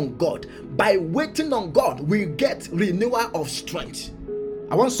waiting on God. By waiting on God, we get renewal of strength.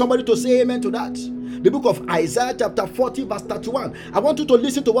 I want somebody to say amen to that. The book of Isaiah chapter 40 verse 31. I want you to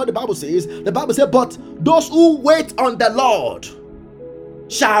listen to what the Bible says. The Bible says, but those who wait on the Lord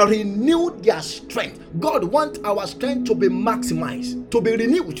shall renew their strength. God wants our strength to be maximized, to be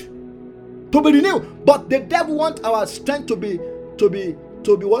renewed. To be renewed. But the devil wants our strength to be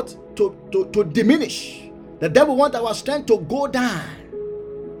what? To diminish. The devil wants our strength to go down.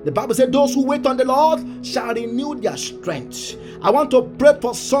 The Bible said, those who wait on the Lord shall renew their strength. I want to pray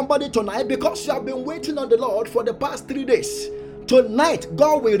for somebody tonight because you have been waiting on the Lord for the past 3 days. Tonight,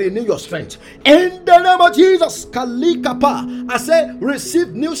 God will renew your strength. In the name of Jesus, Kalikapa. I say, receive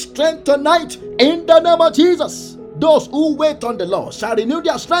new strength tonight. In the name of Jesus. Those who wait on the Lord shall renew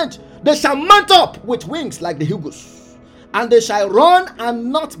their strength. They shall mount up with wings like the eagles. And they shall run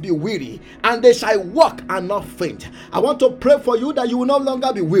and not be weary, and they shall walk and not faint. I want to pray for you that you will no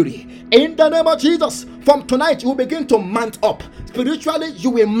longer be weary. In the name of Jesus, from tonight you will begin to mount up. Spiritually, you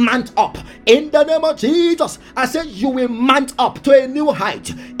will mount up. In the name of Jesus, I said you will mount up to a new height.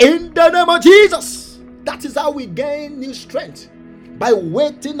 In the name of Jesus, that is how we gain new strength, by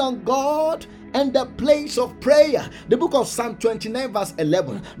waiting on God and the place of prayer. The book of Psalm 29 verse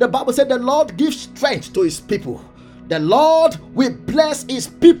 11, the Bible said the Lord gives strength to his people. The Lord will bless his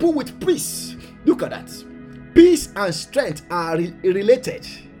people with peace. Look at that. Peace and strength are related.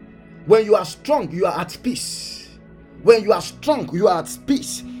 When you are strong, you are at peace. When you are strong, you are at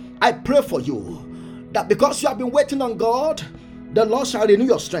peace. I pray for you that because you have been waiting on God, the Lord shall renew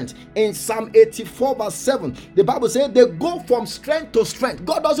your strength. In Psalm 84 verse 7, the Bible says they go from strength to strength.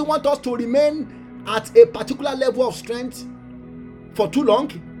 God doesn't want us to remain at a particular level of strength for too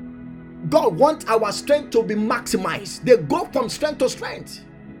long. God wants our strength to be maximized. They go from strength to strength.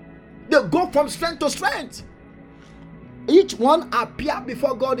 They go from strength to strength. Each one appear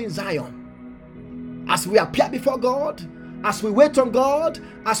before God in Zion. As we appear before God, as we wait on God,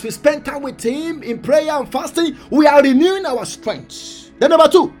 as we spend time with Him in prayer and fasting, we are renewing our strength. Then number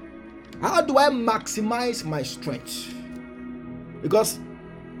 2, how do I maximize my strength? Because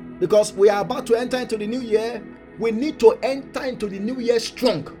we are about to enter into the new year, we need to enter into the new year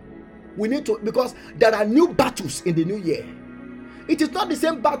strong. We need to, because there are new battles in the new year. It is not the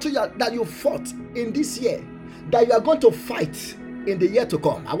same battle that you fought in this year that you are going to fight in the year to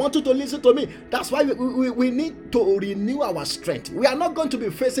come. I want you to listen to me. That's why we need to renew our strength. We are not going to be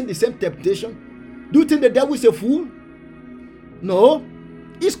facing the same temptation. Do you think the devil is a fool? No.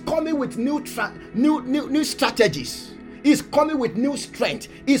 He's coming with new strategies. He's coming with new strength.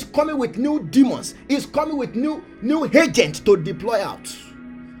 He's coming with new demons. He's coming with new agents to deploy out.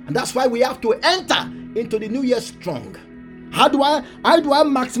 And that's why we have to enter into the new year strong. How do I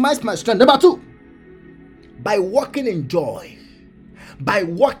maximize my strength? Number 2, by walking in joy. By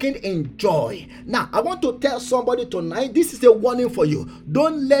walking in joy. Now, I want to tell somebody tonight, this is a warning for you.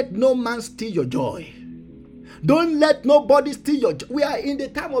 Don't let no man steal your joy. Don't let nobody steal your joy. We are in the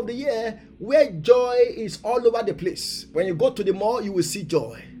time of the year where joy is all over the place. When you go to the mall, you will see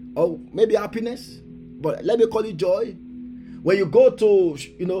joy. Or maybe happiness. But let me call it joy. When you go to,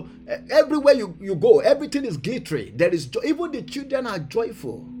 everywhere you go, everything is glittery. There is joy. Even the children are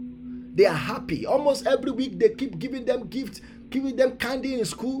joyful. They are happy. Almost every week they keep giving them gifts, giving them candy in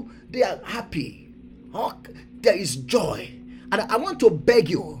school. They are happy. Oh, there is joy. And I want to beg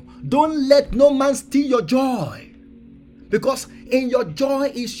you, don't let no man steal your joy. Because in your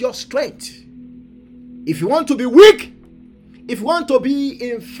joy is your strength. If you want to be weak, if you want to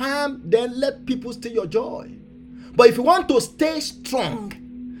be infirm, then let people steal your joy. But if you want to stay strong,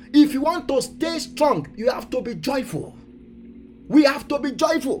 you have to be joyful. We have to be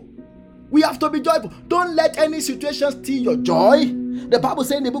joyful. Don't let any situation steal your joy. The Bible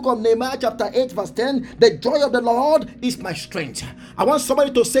says in the book of Nehemiah chapter 8 verse 10, the joy of the Lord is my strength. I want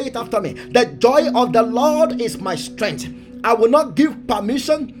somebody to say it after me. The joy of the Lord is my strength. I will not give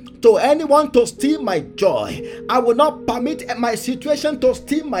permission to anyone to steal my joy. I will not permit my situation to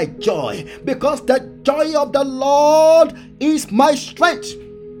steal my joy, because the joy of the Lord is my strength.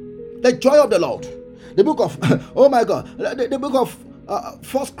 The joy of the Lord. The book of the book of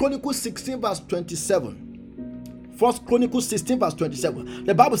 1 Chronicles 16 verse 27. 1 Chronicles 16 verse 27.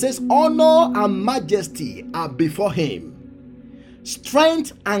 The Bible says, honor and majesty are before him.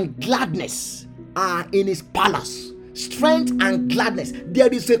 Strength and gladness are in his palace. Strength and gladness. There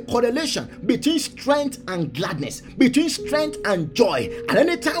is a correlation between strength and gladness, between strength and joy. And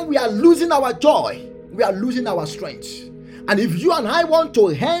anytime we are losing our joy, we are losing our strength. And if you and I want to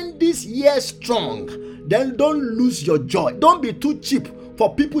end this year strong, then don't lose your joy. Don't be too cheap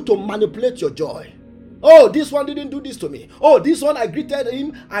for people to manipulate your joy. Oh, this one didn't do this to me. Oh, this one, I greeted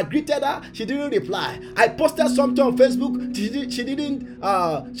him, I greeted her, she didn't reply. I posted something on Facebook, she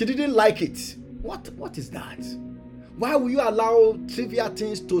didn't like it. What is that? Why will you allow trivial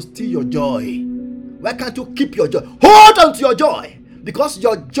things to steal your joy? Why can't you keep your joy? Hold on to your joy, because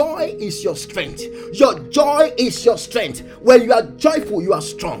your joy is your strength. Your joy is your strength. When you are joyful, you are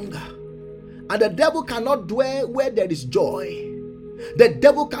strong. And the devil cannot dwell where there is joy. The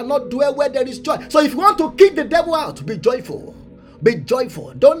devil cannot dwell where there is joy. So if you want to keep the devil out, be joyful. Be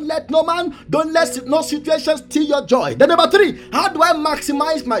joyful. Don't let no man, don't let no situation steal your joy. Then number 3, how do I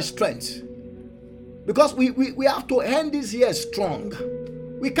maximize my strength? Because we have to end this year strong.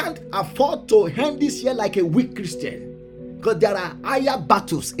 We can't afford to end this year like a weak Christian. Because there are higher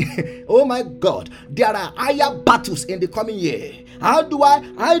battles. Oh my God. There are higher battles in the coming year. How do I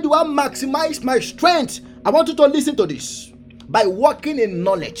maximize my strength? I want you to listen to this. By walking in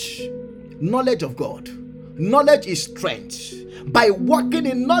knowledge. Knowledge of God. Knowledge is strength. By walking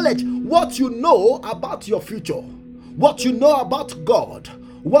in knowledge, what you know about your future, what you know about God,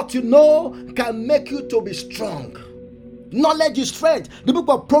 what you know can make you to be strong. Knowledge is strength. The book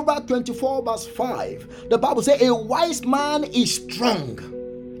of Proverbs 24 verse 5. The Bible says a wise man is strong.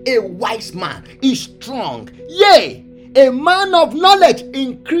 A wise man is strong. Yea, a man of knowledge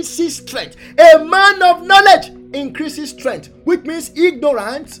increases strength. A man of knowledge increases strength. Which means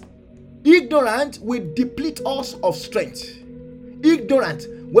ignorant will deplete us of strength. Ignorant,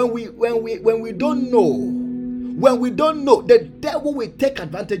 when we don't know, the devil will take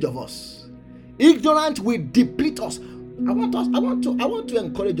advantage of us. Ignorant will deplete us. I want to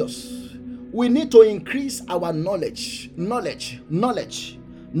encourage us. We need to increase our knowledge. Knowledge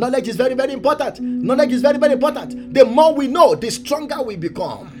is very, very important. Knowledge is very, very important. The more we know, the stronger we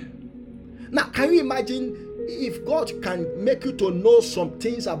become. Now, can you imagine if God can make you to know some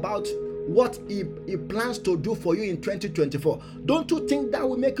things about what he plans to do for you in 2024? Don't you think that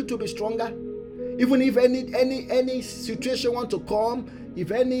will make you to be stronger? Even if any situation want to come,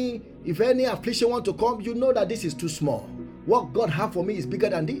 if any affliction want to come, you know that this is too small. What God have for me is bigger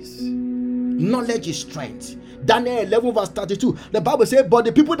than this. Knowledge is strength. Daniel 11 verse 32. The Bible says, but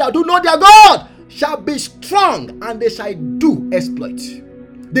the people that do know their God shall be strong, and they shall do exploit.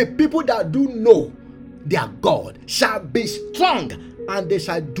 The people that do know their God shall be strong, and they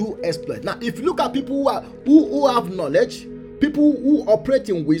shall do exploit. Now, if you look at people who have knowledge, people who operate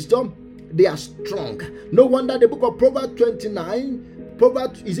in wisdom, they are strong. No wonder the book of Proverbs 28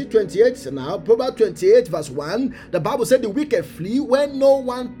 verse 1, the Bible said the wicked flee when no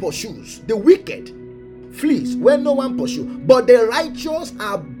one pursues. The wicked flees when no one pursues, but the righteous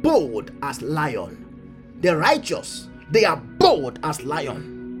are bold as lion. The righteous, they are bold as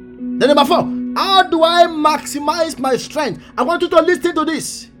lion. Then number 4, how do I maximize my strength? I want you to listen to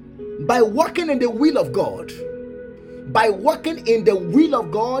this. By walking in the will of God. By walking in the will of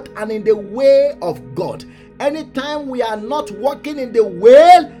God and in the way of God. Anytime we are not walking in the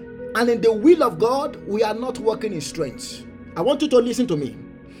will and in the will of God, we are not walking in strength. I want you to listen to me.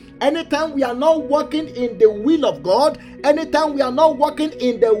 Anytime we are not walking in the will of God, anytime we are not walking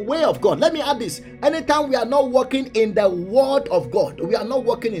in the way of God, let me add this. Anytime we are not walking in the word of God, we are not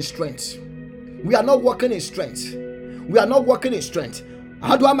walking in strength. We are not walking in strength. We are not walking in strength.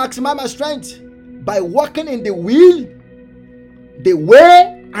 How do I maximize my strength? By walking in the will, the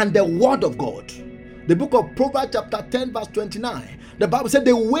way, and the word of God. The book of Proverbs chapter 10 verse 29. The Bible said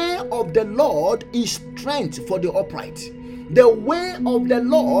the way of the Lord is strength for the upright. The way of the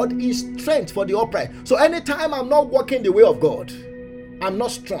Lord is strength for the upright. So anytime I'm not walking the way of God, I'm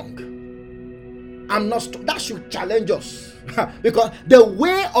not strong. That should challenge us. Because the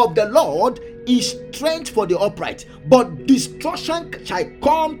way of the Lord is strength for the upright, but destruction shall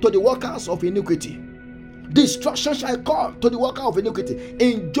come to the workers of iniquity. Destruction shall come to the worker of iniquity.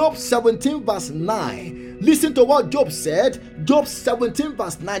 In Job 17 verse 9, listen to what Job said. Job 17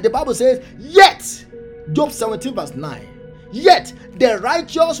 verse 9, the Bible says, yet, Job 17 verse 9, yet the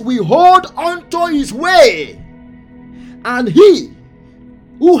righteous will hold on to his way, and he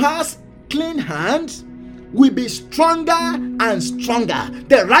who has clean hands will be stronger and stronger.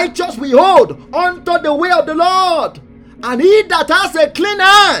 The righteous will hold on to the way of the Lord, and he that has a clean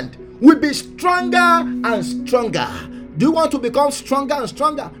hand will be stronger and stronger. Do you want to become stronger and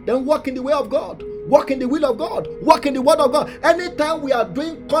stronger? Then walk in the way of God. Walk in the will of God. Walk in the word of God. Anytime we are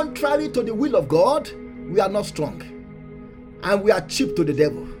doing contrary to the will of God, we are not strong. And we are cheap to the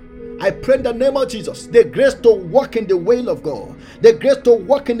devil. I pray in the name of Jesus, the grace to walk in the will of God, the grace to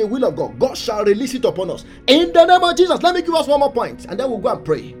walk in the will of God, God shall release it upon us. In the name of Jesus, let me give us one more point, and then we'll go and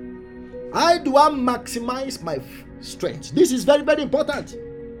pray. How do I maximize my strength? This is very, very important.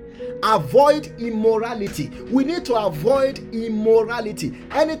 Avoid immorality. We need to avoid immorality.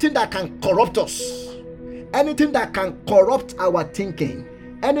 Anything that can corrupt us, anything that can corrupt our thinking,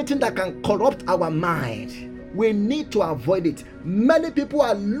 anything that can corrupt our mind, we need to avoid it. Many people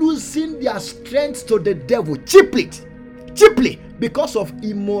are losing their strength to the devil cheaply because of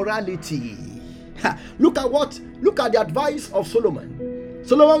immorality. Look at the advice of Solomon.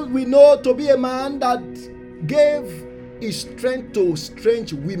 Solomon, we know to be a man that gave his strength to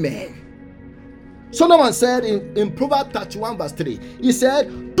strange women. Solomon said in Proverbs 31 verse 3, he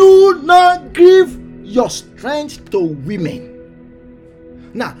said, do not give your strength to women.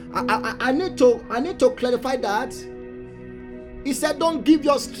 Now, I need to clarify that. He said, don't give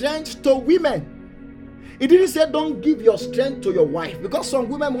your strength to women. He didn't say don't give your strength to your wife, because some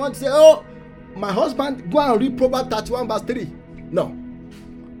women want to say, oh, my husband, go and read Proverbs 31 verse 3. No.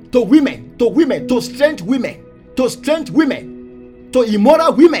 To women, to strange women, to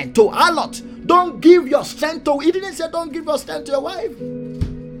immoral women, to harlots. Don't give your strength to. He didn't say don't give your strength to your wife.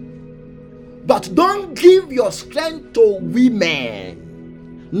 But don't give your strength to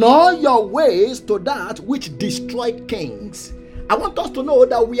women, nor your ways to that which destroy kings. I want us to know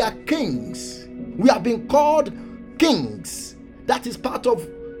that we are kings. We have been called kings. That is part of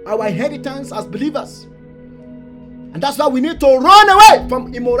our inheritance as believers. And that's why we need to run away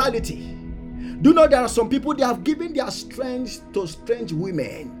from immorality. Do you know there are some people, they have given their strength to strange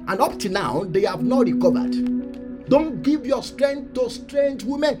women, and up to now they have not recovered. Don't give your strength to strange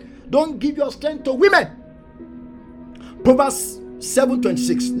women. Don't give your strength to women. Proverbs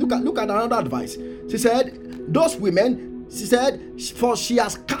 7:26. Look at another advice. She said, those women, she said, for she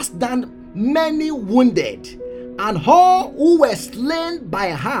has cast down many wounded, and all who were slain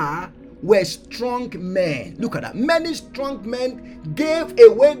by her were strong men. Look at that. Many strong men gave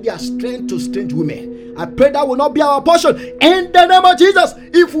away their strength to strange women. I pray that will not be our portion in the name of Jesus.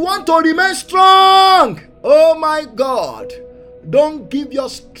 If we want to remain strong, oh my God, don't give your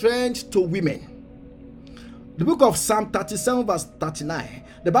strength to women. The book of Psalm 37 verse 39,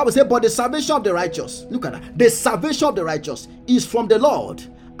 the Bible says, but the salvation of the righteous, look at that, the salvation of the righteous is from the Lord,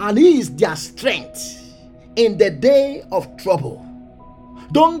 and he is their strength in the day of trouble.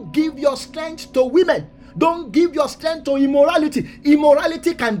 Don't give your strength to women. Don't give your strength to immorality.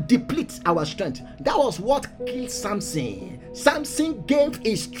 Immorality can deplete our strength. That was what killed Samson. Samson gave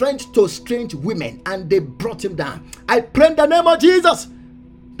his strength to strange women, and they brought him down. I pray in the name of Jesus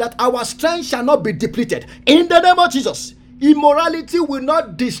that our strength shall not be depleted. In the name of Jesus, immorality will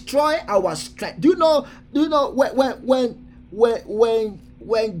not destroy our strength. Do you know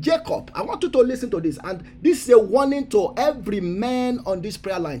when Jacob, I want you to listen to this, and this is a warning to every man on this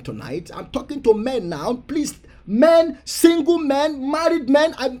prayer line tonight. I'm talking to men now. Please, men, single men, married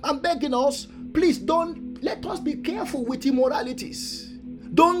men, I'm begging us, please don't let us be careful with immoralities.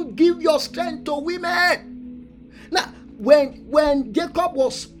 Don't give your strength to women. Now, when Jacob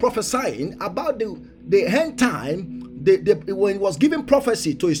was prophesying about the end time, when he was giving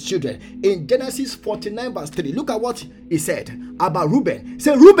prophecy to his children in Genesis 49 verse 3, look at what he said about Reuben. He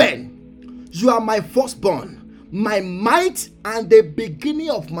said, Reuben, you are my firstborn, my might and the beginning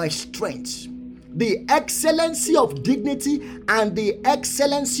of my strength, the excellency of dignity and the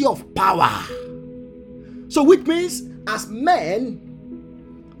excellency of power. So which means, as men,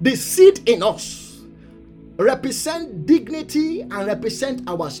 the seed in us represent dignity and represent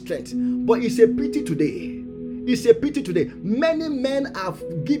our strength. But it's a pity today. It's a pity today. Many men have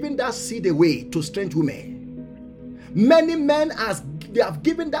given that seed away to strange women. Many men they have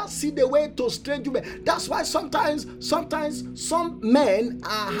given that seed away to strange women. That's why sometimes some men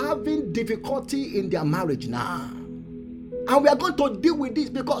are having difficulty in their marriage now. And we are going to deal with this,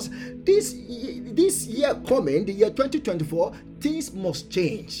 because this year coming, the year 2024, things must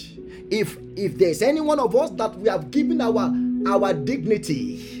change. If there's any one of us that we have given our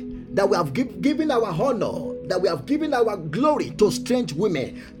dignity, that we have given our honor, that we have given our glory to strange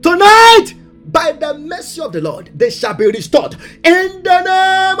women, tonight, by the mercy of the Lord, they shall be restored in the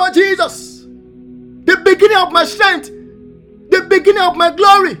name of Jesus. The beginning of my strength, the beginning of my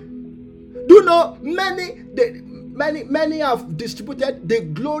glory. Do you know, many have distributed the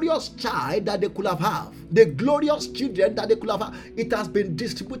glorious child that they could have, the glorious children that they could have. It has been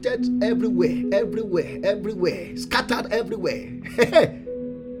distributed everywhere, scattered everywhere.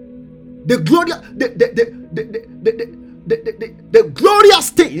 The glorious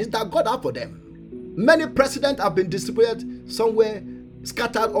things that God has for them. Many presidents have been distributed somewhere,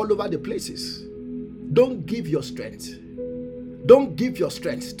 scattered all over the places. Don't give your strength. Don't give your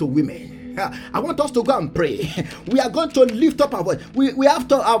strength to women. I want us to go and pray. We are going to lift up our voice. We have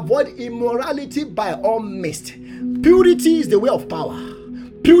to avoid immorality by all means. Purity is the way of power.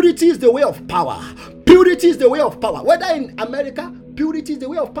 Purity is the way of power. Purity is the way of power. Whether in America, purity is the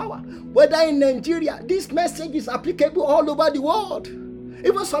way of power. Whether in Nigeria, this message is applicable all over the world.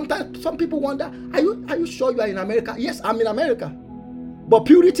 Even sometimes some people wonder, are you sure you are in America? Yes, I'm in America. But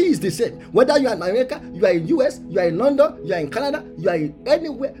purity is the same. Whether you are in America, you are in US, you are in London, you are in Canada, you are in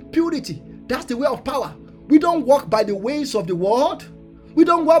anywhere. Purity, that's the way of power. We don't walk by the ways of the world. We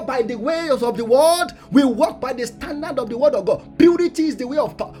don't walk by the ways of the world. We walk by the standard of the word of God. Purity is the way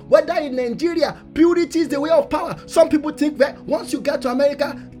of power. Whether in Nigeria, purity is the way of power. Some people think that once you get to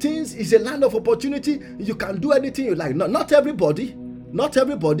America, things is a land of opportunity. You can do anything you like. No, not everybody. Not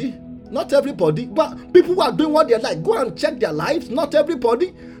everybody. Not everybody. But people who are doing what they like, go and check their lives. Not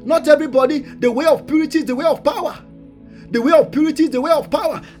everybody. Not everybody. The way of purity is the way of power. The way of purity is the way of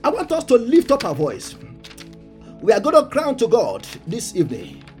power. I want us to lift up our voice. We are going to cry to God this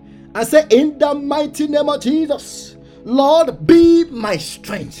evening and say, in the mighty name of Jesus, Lord, be my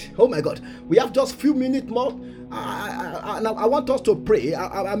strength. Oh my God. We have just a few minutes more. I want us to pray.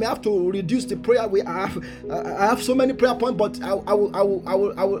 I may have to reduce the prayer. I have so many prayer points, but I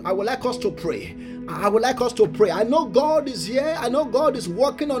would like us to pray. I would like us to pray. I know God is here. I know God is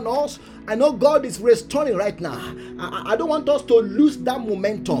working on us. I know God is restoring right now. I don't want us to lose that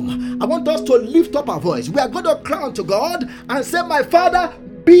momentum. I want us to lift up our voice. We are going to cry unto God and say, my Father,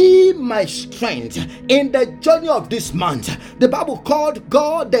 be my strength in the journey of this month. The Bible called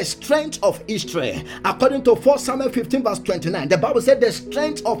God the strength of Israel. According to 1 Samuel 15 verse 29, the Bible said the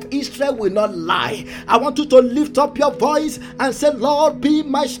strength of Israel will not lie. I want you to lift up your voice and say, Lord, be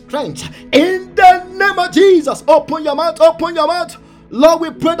my strength in the name of Jesus. Open your mouth, open your mouth. Lord,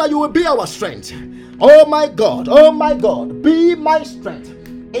 we pray that you will be our strength. Oh my God, be my strength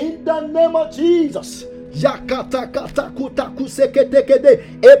in the name of Jesus. Yakata kata kuta kusekete kede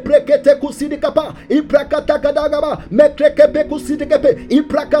eprekete kusidikapa iprakata kadagaba mekrekepe kusidikepe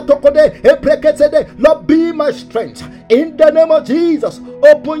iprakatokode eprekete. Lord, be my strength in the name of Jesus.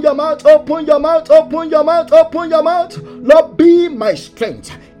 Open your mouth, open your mouth, open your mouth, open your mouth. Lord, be my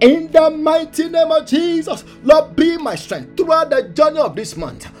strength in the mighty name of Jesus. Lord, be my strength throughout the journey of this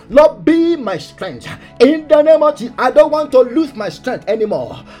month. Lord, be my strength in the name of Jesus. I don't want to lose my strength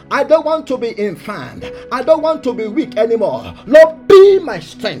anymore. I don't want to be infirmed. I don't want to be weak anymore. Lord, be my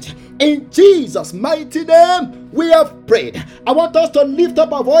strength in Jesus' mighty name. We have prayed. I want us to lift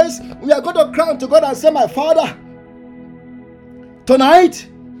up our voice. We are going to cry to God and say, my Father, tonight,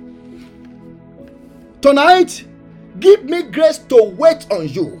 give me grace to wait on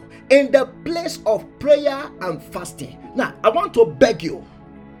you in the place of prayer and fasting. Now, I want to beg you,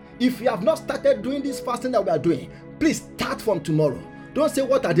 if you have not started doing this fasting that we are doing, please start from tomorrow. Don't say,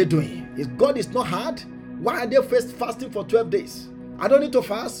 what are they doing? God is not hard. Why are they first fasting for 12 days? I don't need to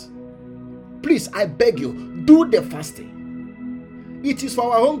fast. Please, I beg you, do the fasting. It is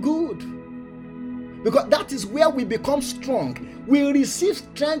for our own good. Because that is where we become strong. We receive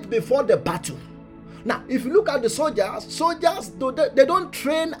strength before the battle. Now, if you look at the soldiers, they don't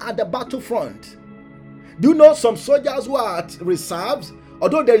train at the battlefront. Do you know some soldiers who are at reserves?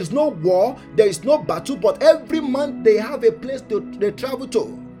 Although there is no war, there is no battle, but every month they have a place they travel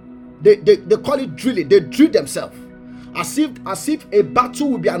to. They call it drilling. They drill themselves. As if a battle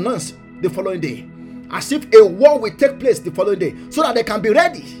will be announced the following day. As if a war will take place the following day. So that they can be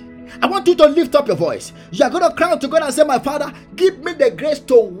ready. I want you to lift up your voice. You are going to cry to God and say, my Father, give me the grace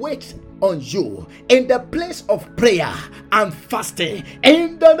to wait on you in the place of prayer and fasting.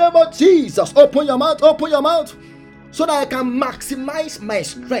 In the name of Jesus, open your mouth, so that I can maximize my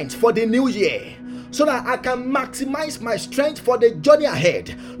strength for the new year. So that I can maximize my strength for the journey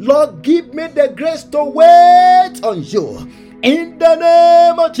ahead. Lord, give me the grace to wait on you. In the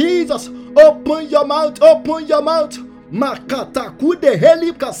name of Jesus, open your mouth, Makata kude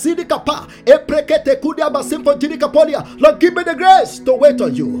heli kasidi kapa eprekete kude abasimpo jiri kapolia. Lord, give me the grace to wait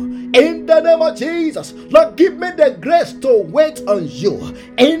on you. In the name of Jesus, Lord, give me the grace to wait on you.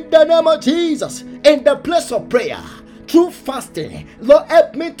 In the name of Jesus, in the place of prayer, through fasting, Lord,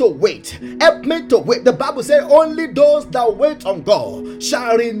 help me to wait. Help me to wait. The Bible says only those that wait on God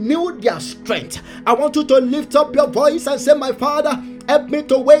shall renew their strength. I want you to lift up your voice and say, my Father, help me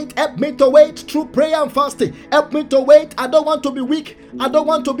to wait through prayer and fasting. Help me to wait. I don't want to be weak. I don't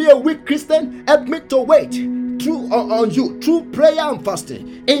want to be a weak Christian. Help me to wait through on you through prayer and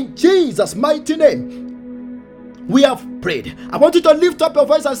fasting. In Jesus' mighty name, we have prayed. I want you to lift up your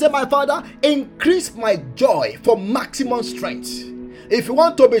voice and say, my Father, increase my joy for maximum strength. If you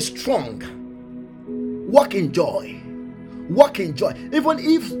want to be strong, walk in joy. Walk in joy. Even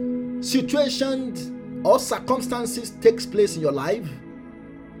if situations or circumstances takes place in your life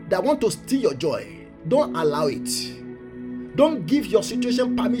that want to steal your joy, don't allow it. Don't give your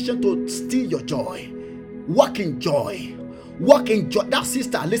situation permission to steal your joy. Walk in joy. Walk in joy. That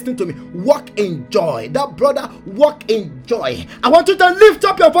sister, listen to me. Walk in joy. That brother, walk in joy. I want you to lift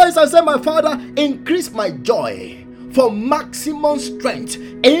up your voice and say, my Father, increase my joy for maximum strength.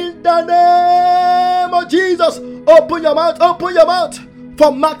 In the name of Jesus, open your mouth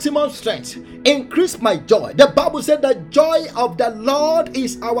for maximum strength. Increase my joy. The Bible said the joy of the Lord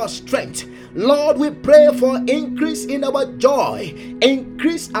is our strength. Lord, we pray for increase in our joy.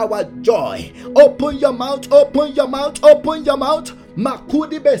 Increase our joy. Open your mouth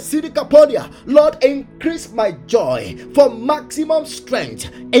Makudi Besirikapolia. Lord, increase my joy for maximum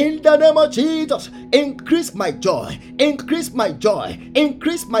strength in the name of Jesus. Increase my joy, increase my joy,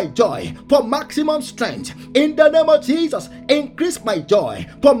 increase my joy for maximum strength in the name of Jesus. Increase my joy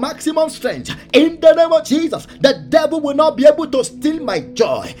for maximum strength in the name of Jesus. The devil will not be able to steal my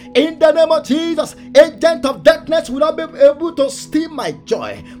joy in the name of Jesus. Agent of darkness will not be able to steal my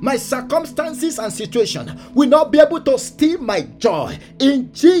joy. My circumstances and situation will not be able to steal my joy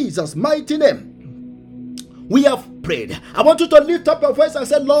in Jesus' mighty name. We have prayed. I want you to lift up your voice and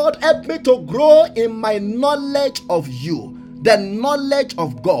say, Lord, help me to grow in my knowledge of you. The knowledge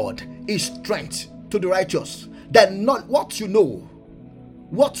of God is strength to the righteous. What you know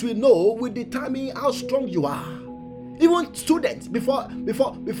will determine how strong you are. Even students, before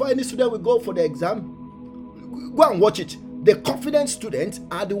any student will go for the exam, go and watch it. The confident students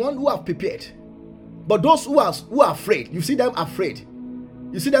are the ones who have prepared. But those who are afraid, you see them afraid.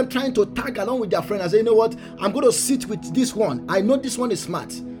 You see them trying to tag along with their friend and say, you know what, I'm going to sit with this one. I know this one is smart,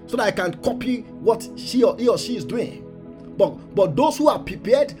 so that I can copy what he or she is doing. But those who are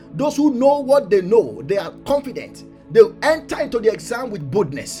prepared, those who know what they know, they are confident. They'll enter into the exam with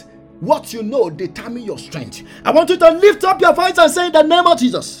boldness. What you know determines your strength. I want you to lift up your voice and say, in the name of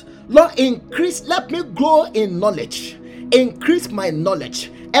Jesus, Lord, let me grow in knowledge. Increase my knowledge.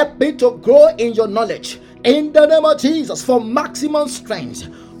 Help me to grow in your knowledge. In the name of Jesus, for maximum strength.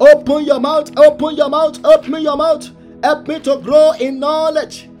 Open your mouth, open your mouth, open your mouth. Help me to grow in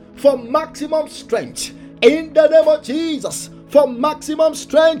knowledge for maximum strength. In the name of Jesus, for maximum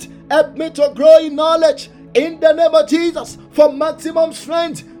strength. Help me to grow in knowledge. In the name of Jesus, for maximum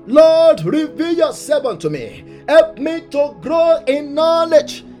strength. Lord, reveal yourself unto me. Help me to grow in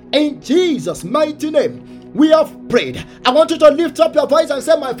knowledge. In Jesus' mighty name. We have prayed. I want you to lift up your voice and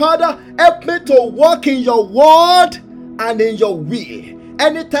say, my Father, help me to walk in your word and in your will.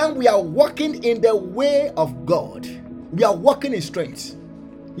 Anytime we are walking in the way of God, we are walking in strength.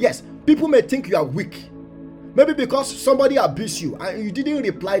 Yes, people may think you are weak. Maybe because somebody abused you and you didn't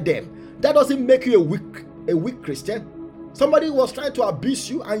reply them. That doesn't make you a weak Christian. Somebody was trying to abuse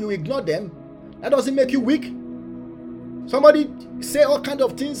you and you ignore them. That doesn't make you weak. Somebody say all kinds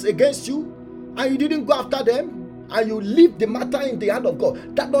of things against you and you didn't go after them, and you leave the matter in the hand of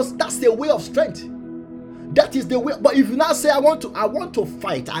God. That's the way of strength. That is the way. But if you now say, I want to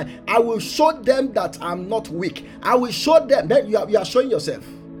fight, I will show them that I'm not weak. I will show them. Then you are showing yourself.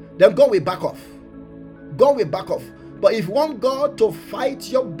 Then God will back off. God will back off. But if you want God to fight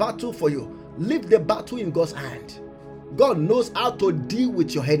your battle for you, leave the battle in God's hand. God knows how to deal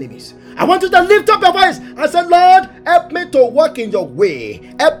with your enemies. I want you to lift up your voice and say, Lord, help me to walk in your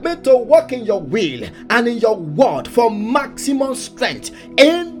way. Help me to walk in your will and in your word for maximum strength.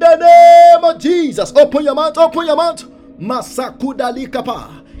 In the name of Jesus. Open your mouth, open your mouth. Masakudali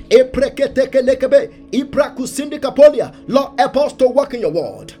kapa. Lord, help us to walk in your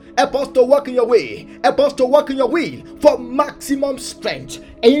word. Help us to walk in your way. Help us to walk in your will for maximum strength.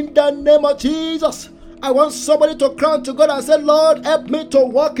 In the name of Jesus. I want somebody to cry to God and say, Lord, help me to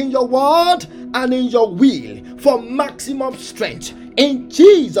walk in your word and in your will for maximum strength. In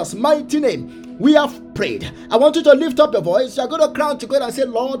Jesus' mighty name, we have prayed. I want you to lift up your voice. You're going to cry to God and say,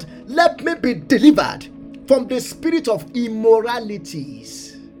 Lord, let me be delivered from the spirit of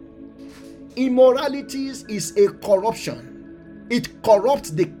immoralities. Immoralities is a corruption. It corrupts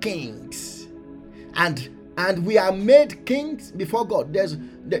the kings. And we are made kings before God. There's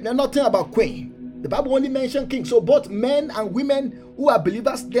nothing about queen. The Bible only mentions kings. So both men and women who are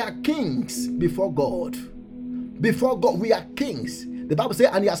believers, they are kings before God. Before God, we are kings. The Bible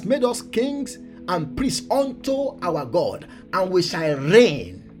says, and he has made us kings and priests unto our God, and we shall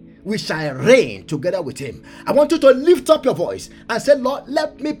reign. We shall reign together with him. I want you to lift up your voice and say, Lord,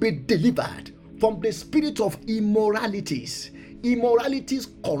 let me be delivered from the spirit of immoralities. Immoralities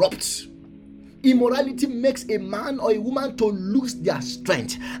corrupts. Immorality makes a man or a woman to lose their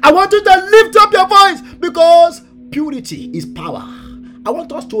strength. I want you to lift up your voice because purity is power. I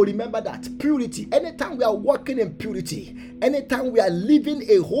want us to remember that purity, anytime we are walking in purity, anytime we are living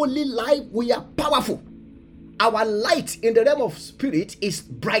a holy life, we are powerful. Our light in the realm of spirit is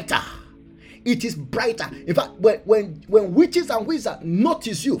brighter. It is brighter. In fact, when witches and wizards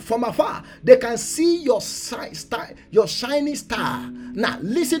notice you from afar, they can see your shining star. Now,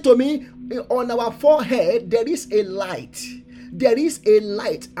 listen to me. On our forehead, there is a light. There is a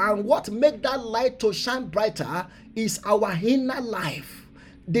light. And what makes that light to shine brighter is our inner life.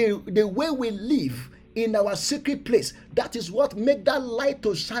 The way we live in our secret place. That is what makes that light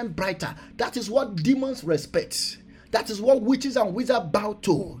to shine brighter. That is what demons respect. That is what witches and wizards bow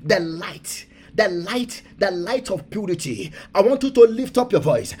to. The light. the light of purity. I want you to lift up your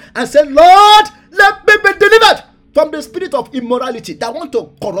voice and say, Lord, let me be delivered from the spirit of immorality that want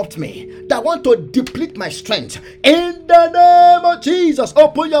to corrupt me, that want to deplete my strength. In the name of Jesus,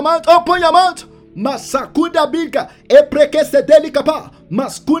 open your mouth, open your mouth. Masakuda bilka epreke sedeli kapa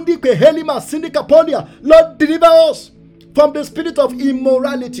maskundi keheli masindika polia. Lord, deliver us from the spirit of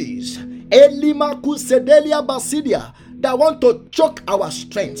immoralities. Elimaku sedelia basidia that want to choke our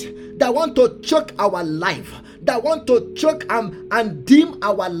strength, that want to choke our life, that want to choke and dim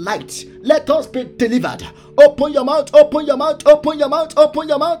our light. Let us be delivered. Open your mouth, open your mouth, open your mouth, open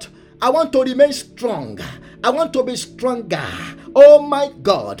your mouth. I want to remain strong. I want to be stronger. Oh my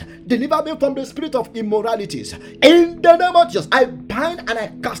God, deliver me from the spirit of immoralities. In the name of Jesus, I bind and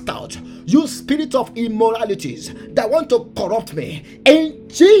I cast out you spirit of immoralities that want to corrupt me. In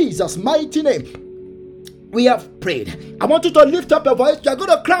Jesus' mighty name, we have prayed. I want you to lift up your voice. You are going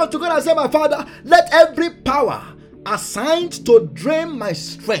to cry out to God and say, my Father, let every power assigned to drain my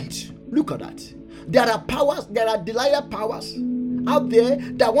strength. Look at that. There are powers, there are Delilah powers out there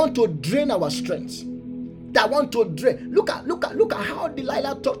that want to drain our strength. That want to drain. Look at how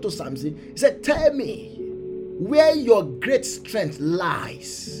Delilah talked to Samson. He said, tell me where your great strength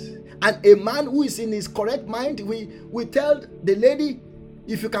lies. And a man who is in his correct mind, we tell the lady,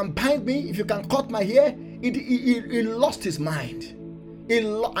 if you can bind me, if you can cut my hair. He lost his mind. He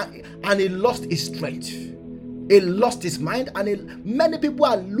lost his strength. He lost his mind, and many people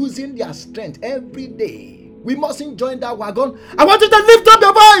are losing their strength every day. We mustn't join that wagon. I want you to lift up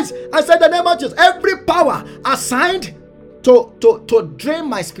your voice and say the name of Jesus. Every power assigned to drain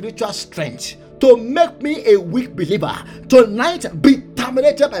my spiritual strength, to make me a weak believer, tonight be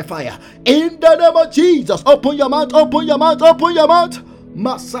terminated by fire. In the name of Jesus, open your mouth, open your mouth, open your mouth.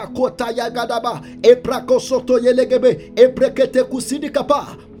 Masakota yagadaba, eprakosoto yelegebe, eprekete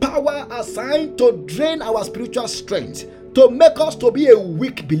kusidikapa. Power assigned to drain our spiritual strength, to make us to be a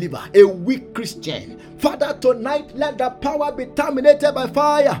weak believer, a weak Christian. Father, tonight let the power be terminated by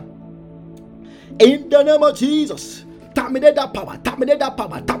fire. In the name of Jesus, terminate that power, terminate that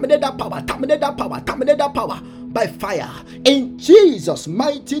power, terminate that power, terminate that power, terminate that power by fire. In Jesus'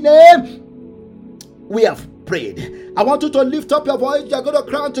 mighty name, we have prayed. I want you to lift up your voice. You are going to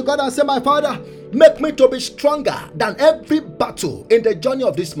cry to God and say, my Father, make me to be stronger than every battle in the journey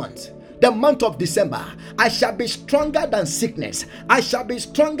of this month. The month of December, I shall be stronger than sickness. I shall be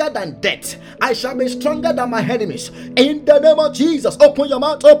stronger than death. I shall be stronger than my enemies. In the name of Jesus, open your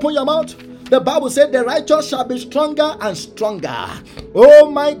mouth, open your mouth. The Bible said the righteous shall be stronger and stronger. Oh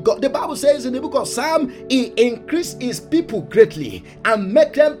my God. The Bible says in the book of Psalm, he increased his people greatly and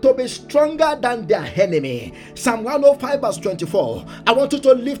make them to be stronger than their enemy. Psalm 105 verse 24. I want you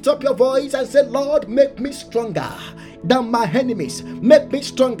to lift up your voice and say, Lord, make me stronger than my enemies, make me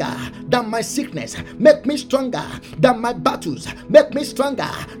stronger than my sickness, make me stronger than my battles, make me stronger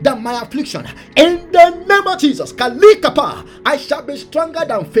than my affliction. In the name of Jesus, Kalikapa, I shall be stronger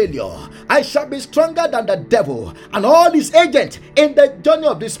than failure. I shall be stronger than the devil and all his agents in the journey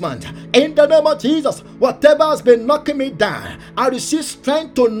of this month. In the name of Jesus, whatever has been knocking me down, I receive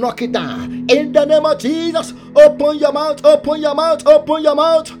strength to knock it down. In the name of Jesus, open your mouth, open your mouth, open your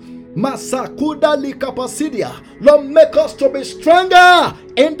mouth. Masakuda likapasidia. Lord, make us to be stronger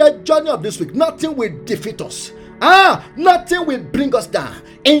in the journey of this week. Nothing will defeat us. Nothing will bring us down.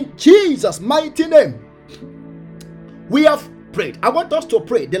 In Jesus' mighty name, we have prayed. I want us to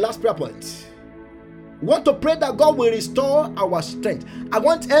pray the last prayer point. We want to pray that God will restore our strength. I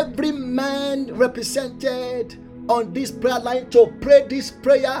want every man represented on this prayer line to pray this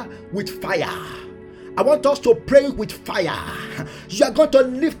prayer with fire. I want us to pray with fire. You are going to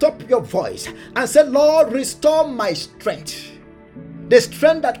lift up your voice and say, Lord, restore my strength. The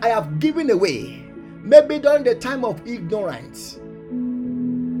strength that I have given away, maybe during the time of ignorance.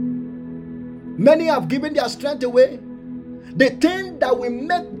 Many have given their strength away. The thing that will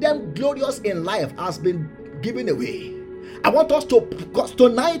make them glorious in life has been given away. I want us to, because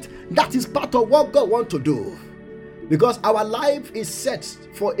tonight, that is part of what God wants to do. Because our life is set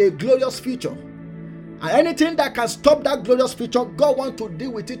for a glorious future. And anything that can stop that glorious future, God wants to deal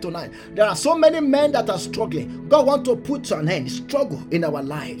with it tonight. There are so many men that are struggling. God wants to put an end, struggle in our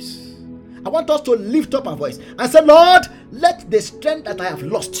lives. I want us to lift up our voice and say, Lord, let the strength that I have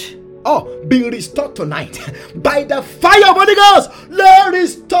lost, be restored tonight. By the fire of Holy Ghost, Lord,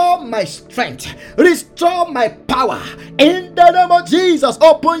 restore my strength. Restore my power. In the name of Jesus,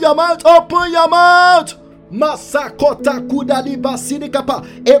 open your mouth, open your mouth. Masakota kudaliba sidikapa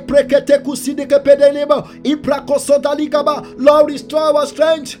eprekete kusidikepedeliba iprakosodaligaba. Lord, restore our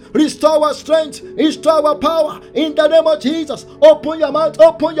strength, restore our strength, restore our power in the name of Jesus. Open your mouth,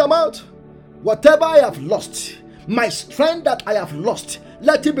 open your mouth. whatever I have lost, my strength that I have lost,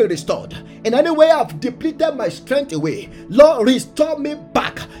 let it be restored. In any way I've depleted my strength away, Lord, restore me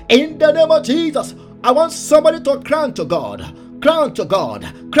back in the name of Jesus. I want somebody to cry to God. Crown to God,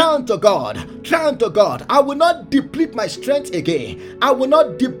 crown to God, crown to God. I will not deplete my strength again. I will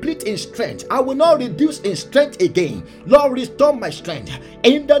not deplete in strength. I will not reduce in strength again. Lord, restore my strength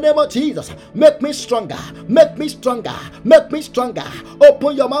in the name of Jesus. Make me stronger, make me stronger, make me stronger.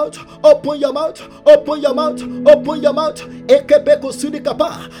 Open your mouth, open your mouth, open your mouth, open your mouth.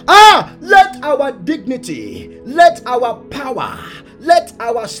 Let our dignity, let our power, let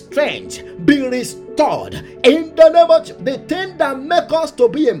our strength be restored in the name of the thing that make us to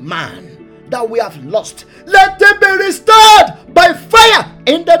be a man that we have lost. Let it be restored by fire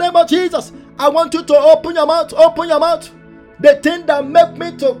in the name of Jesus. I want you to open your mouth, open your mouth. The thing that make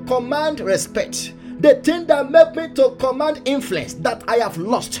me to command respect, the thing that make me to command influence that I have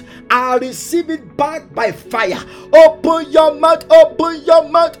lost, I receive it back by fire. Open your mouth, open your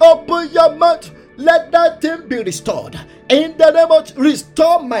mouth, open your mouth. Let that thing be restored. In the name of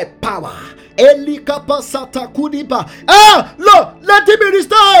restore my power. Lord, let it be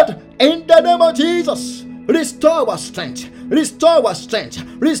restored. In the name of Jesus. Restore our strength. Restore our strength.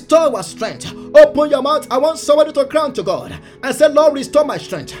 Restore our strength. Open your mouth. I want somebody to cry to God and say, Lord, restore my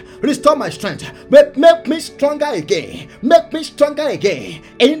strength. Restore my strength. Make me stronger again. Make me stronger again.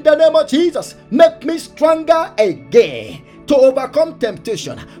 In the name of Jesus. Make me stronger again to overcome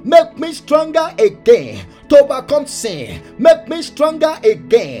temptation. Make me stronger again to overcome sin. Make me stronger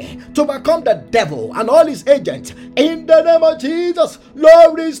again to overcome the devil and all his agents. In the name of Jesus,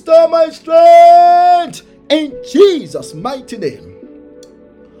 Lord, restore my strength. In Jesus' mighty name,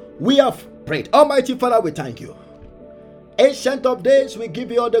 we have prayed. Almighty Father, we thank you. Ancient of days, we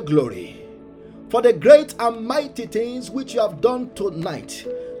give you all the glory for the great and mighty things which you have done tonight.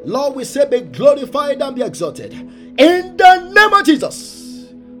 Lord, we say, be glorified and be exalted. In the name of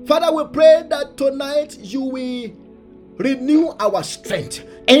Jesus. Father, we pray that tonight you will renew our strength.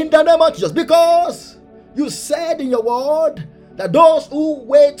 In the name of Jesus. Because you said in your word that those who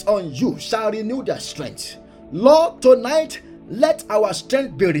wait on you shall renew their strength. Lord, tonight, let our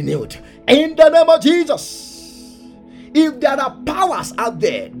strength be renewed. In the name of Jesus. If there are powers out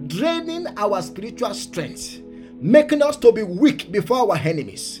there draining our spiritual strength, making us to be weak before our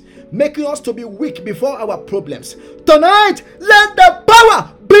enemies, making us to be weak before our problems, tonight, let the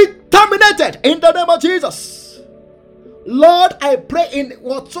power be terminated in the name of Jesus. Lord, I pray in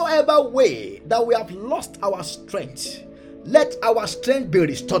whatsoever way that we have lost our strength, let our strength be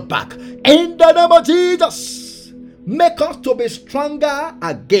restored back in the name of Jesus. Make us to be stronger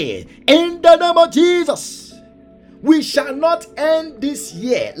again in the name of Jesus. We shall not end this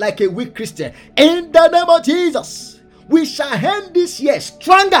year like a weak Christian in the name of Jesus. We shall end this year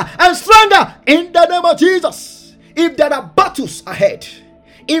stronger and stronger in the name of Jesus. If there are battles ahead,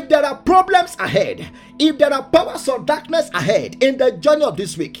 if there are problems ahead, if there are powers of darkness ahead in the journey of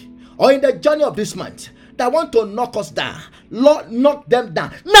this week or in the journey of this month that want to knock us down, Lord, knock them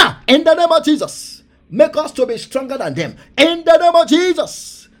down now in the name of Jesus. Make us to be stronger than them in the name of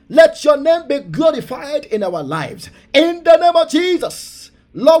Jesus. Let your name be glorified in our lives in the name of Jesus.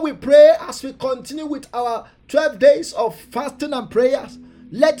 Lord, we pray as we continue with our 12 days of fasting and prayers,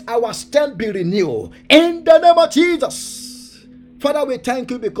 let our strength be renewed in the name of Jesus. Father, we thank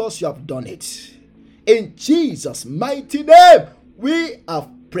you because you have done it. In Jesus' mighty name, we have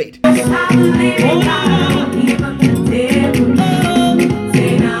prayed.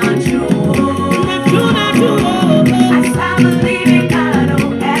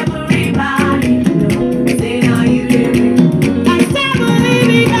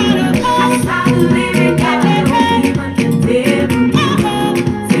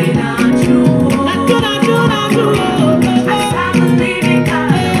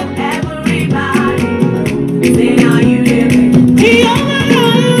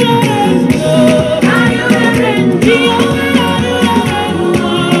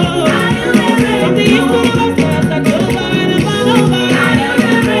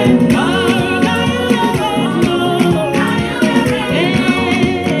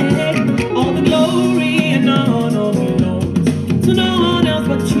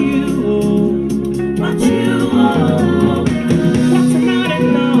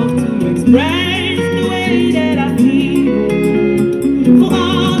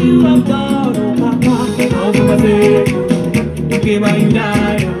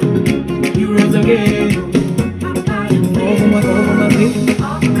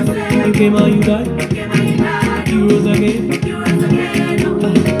 You came out, you died.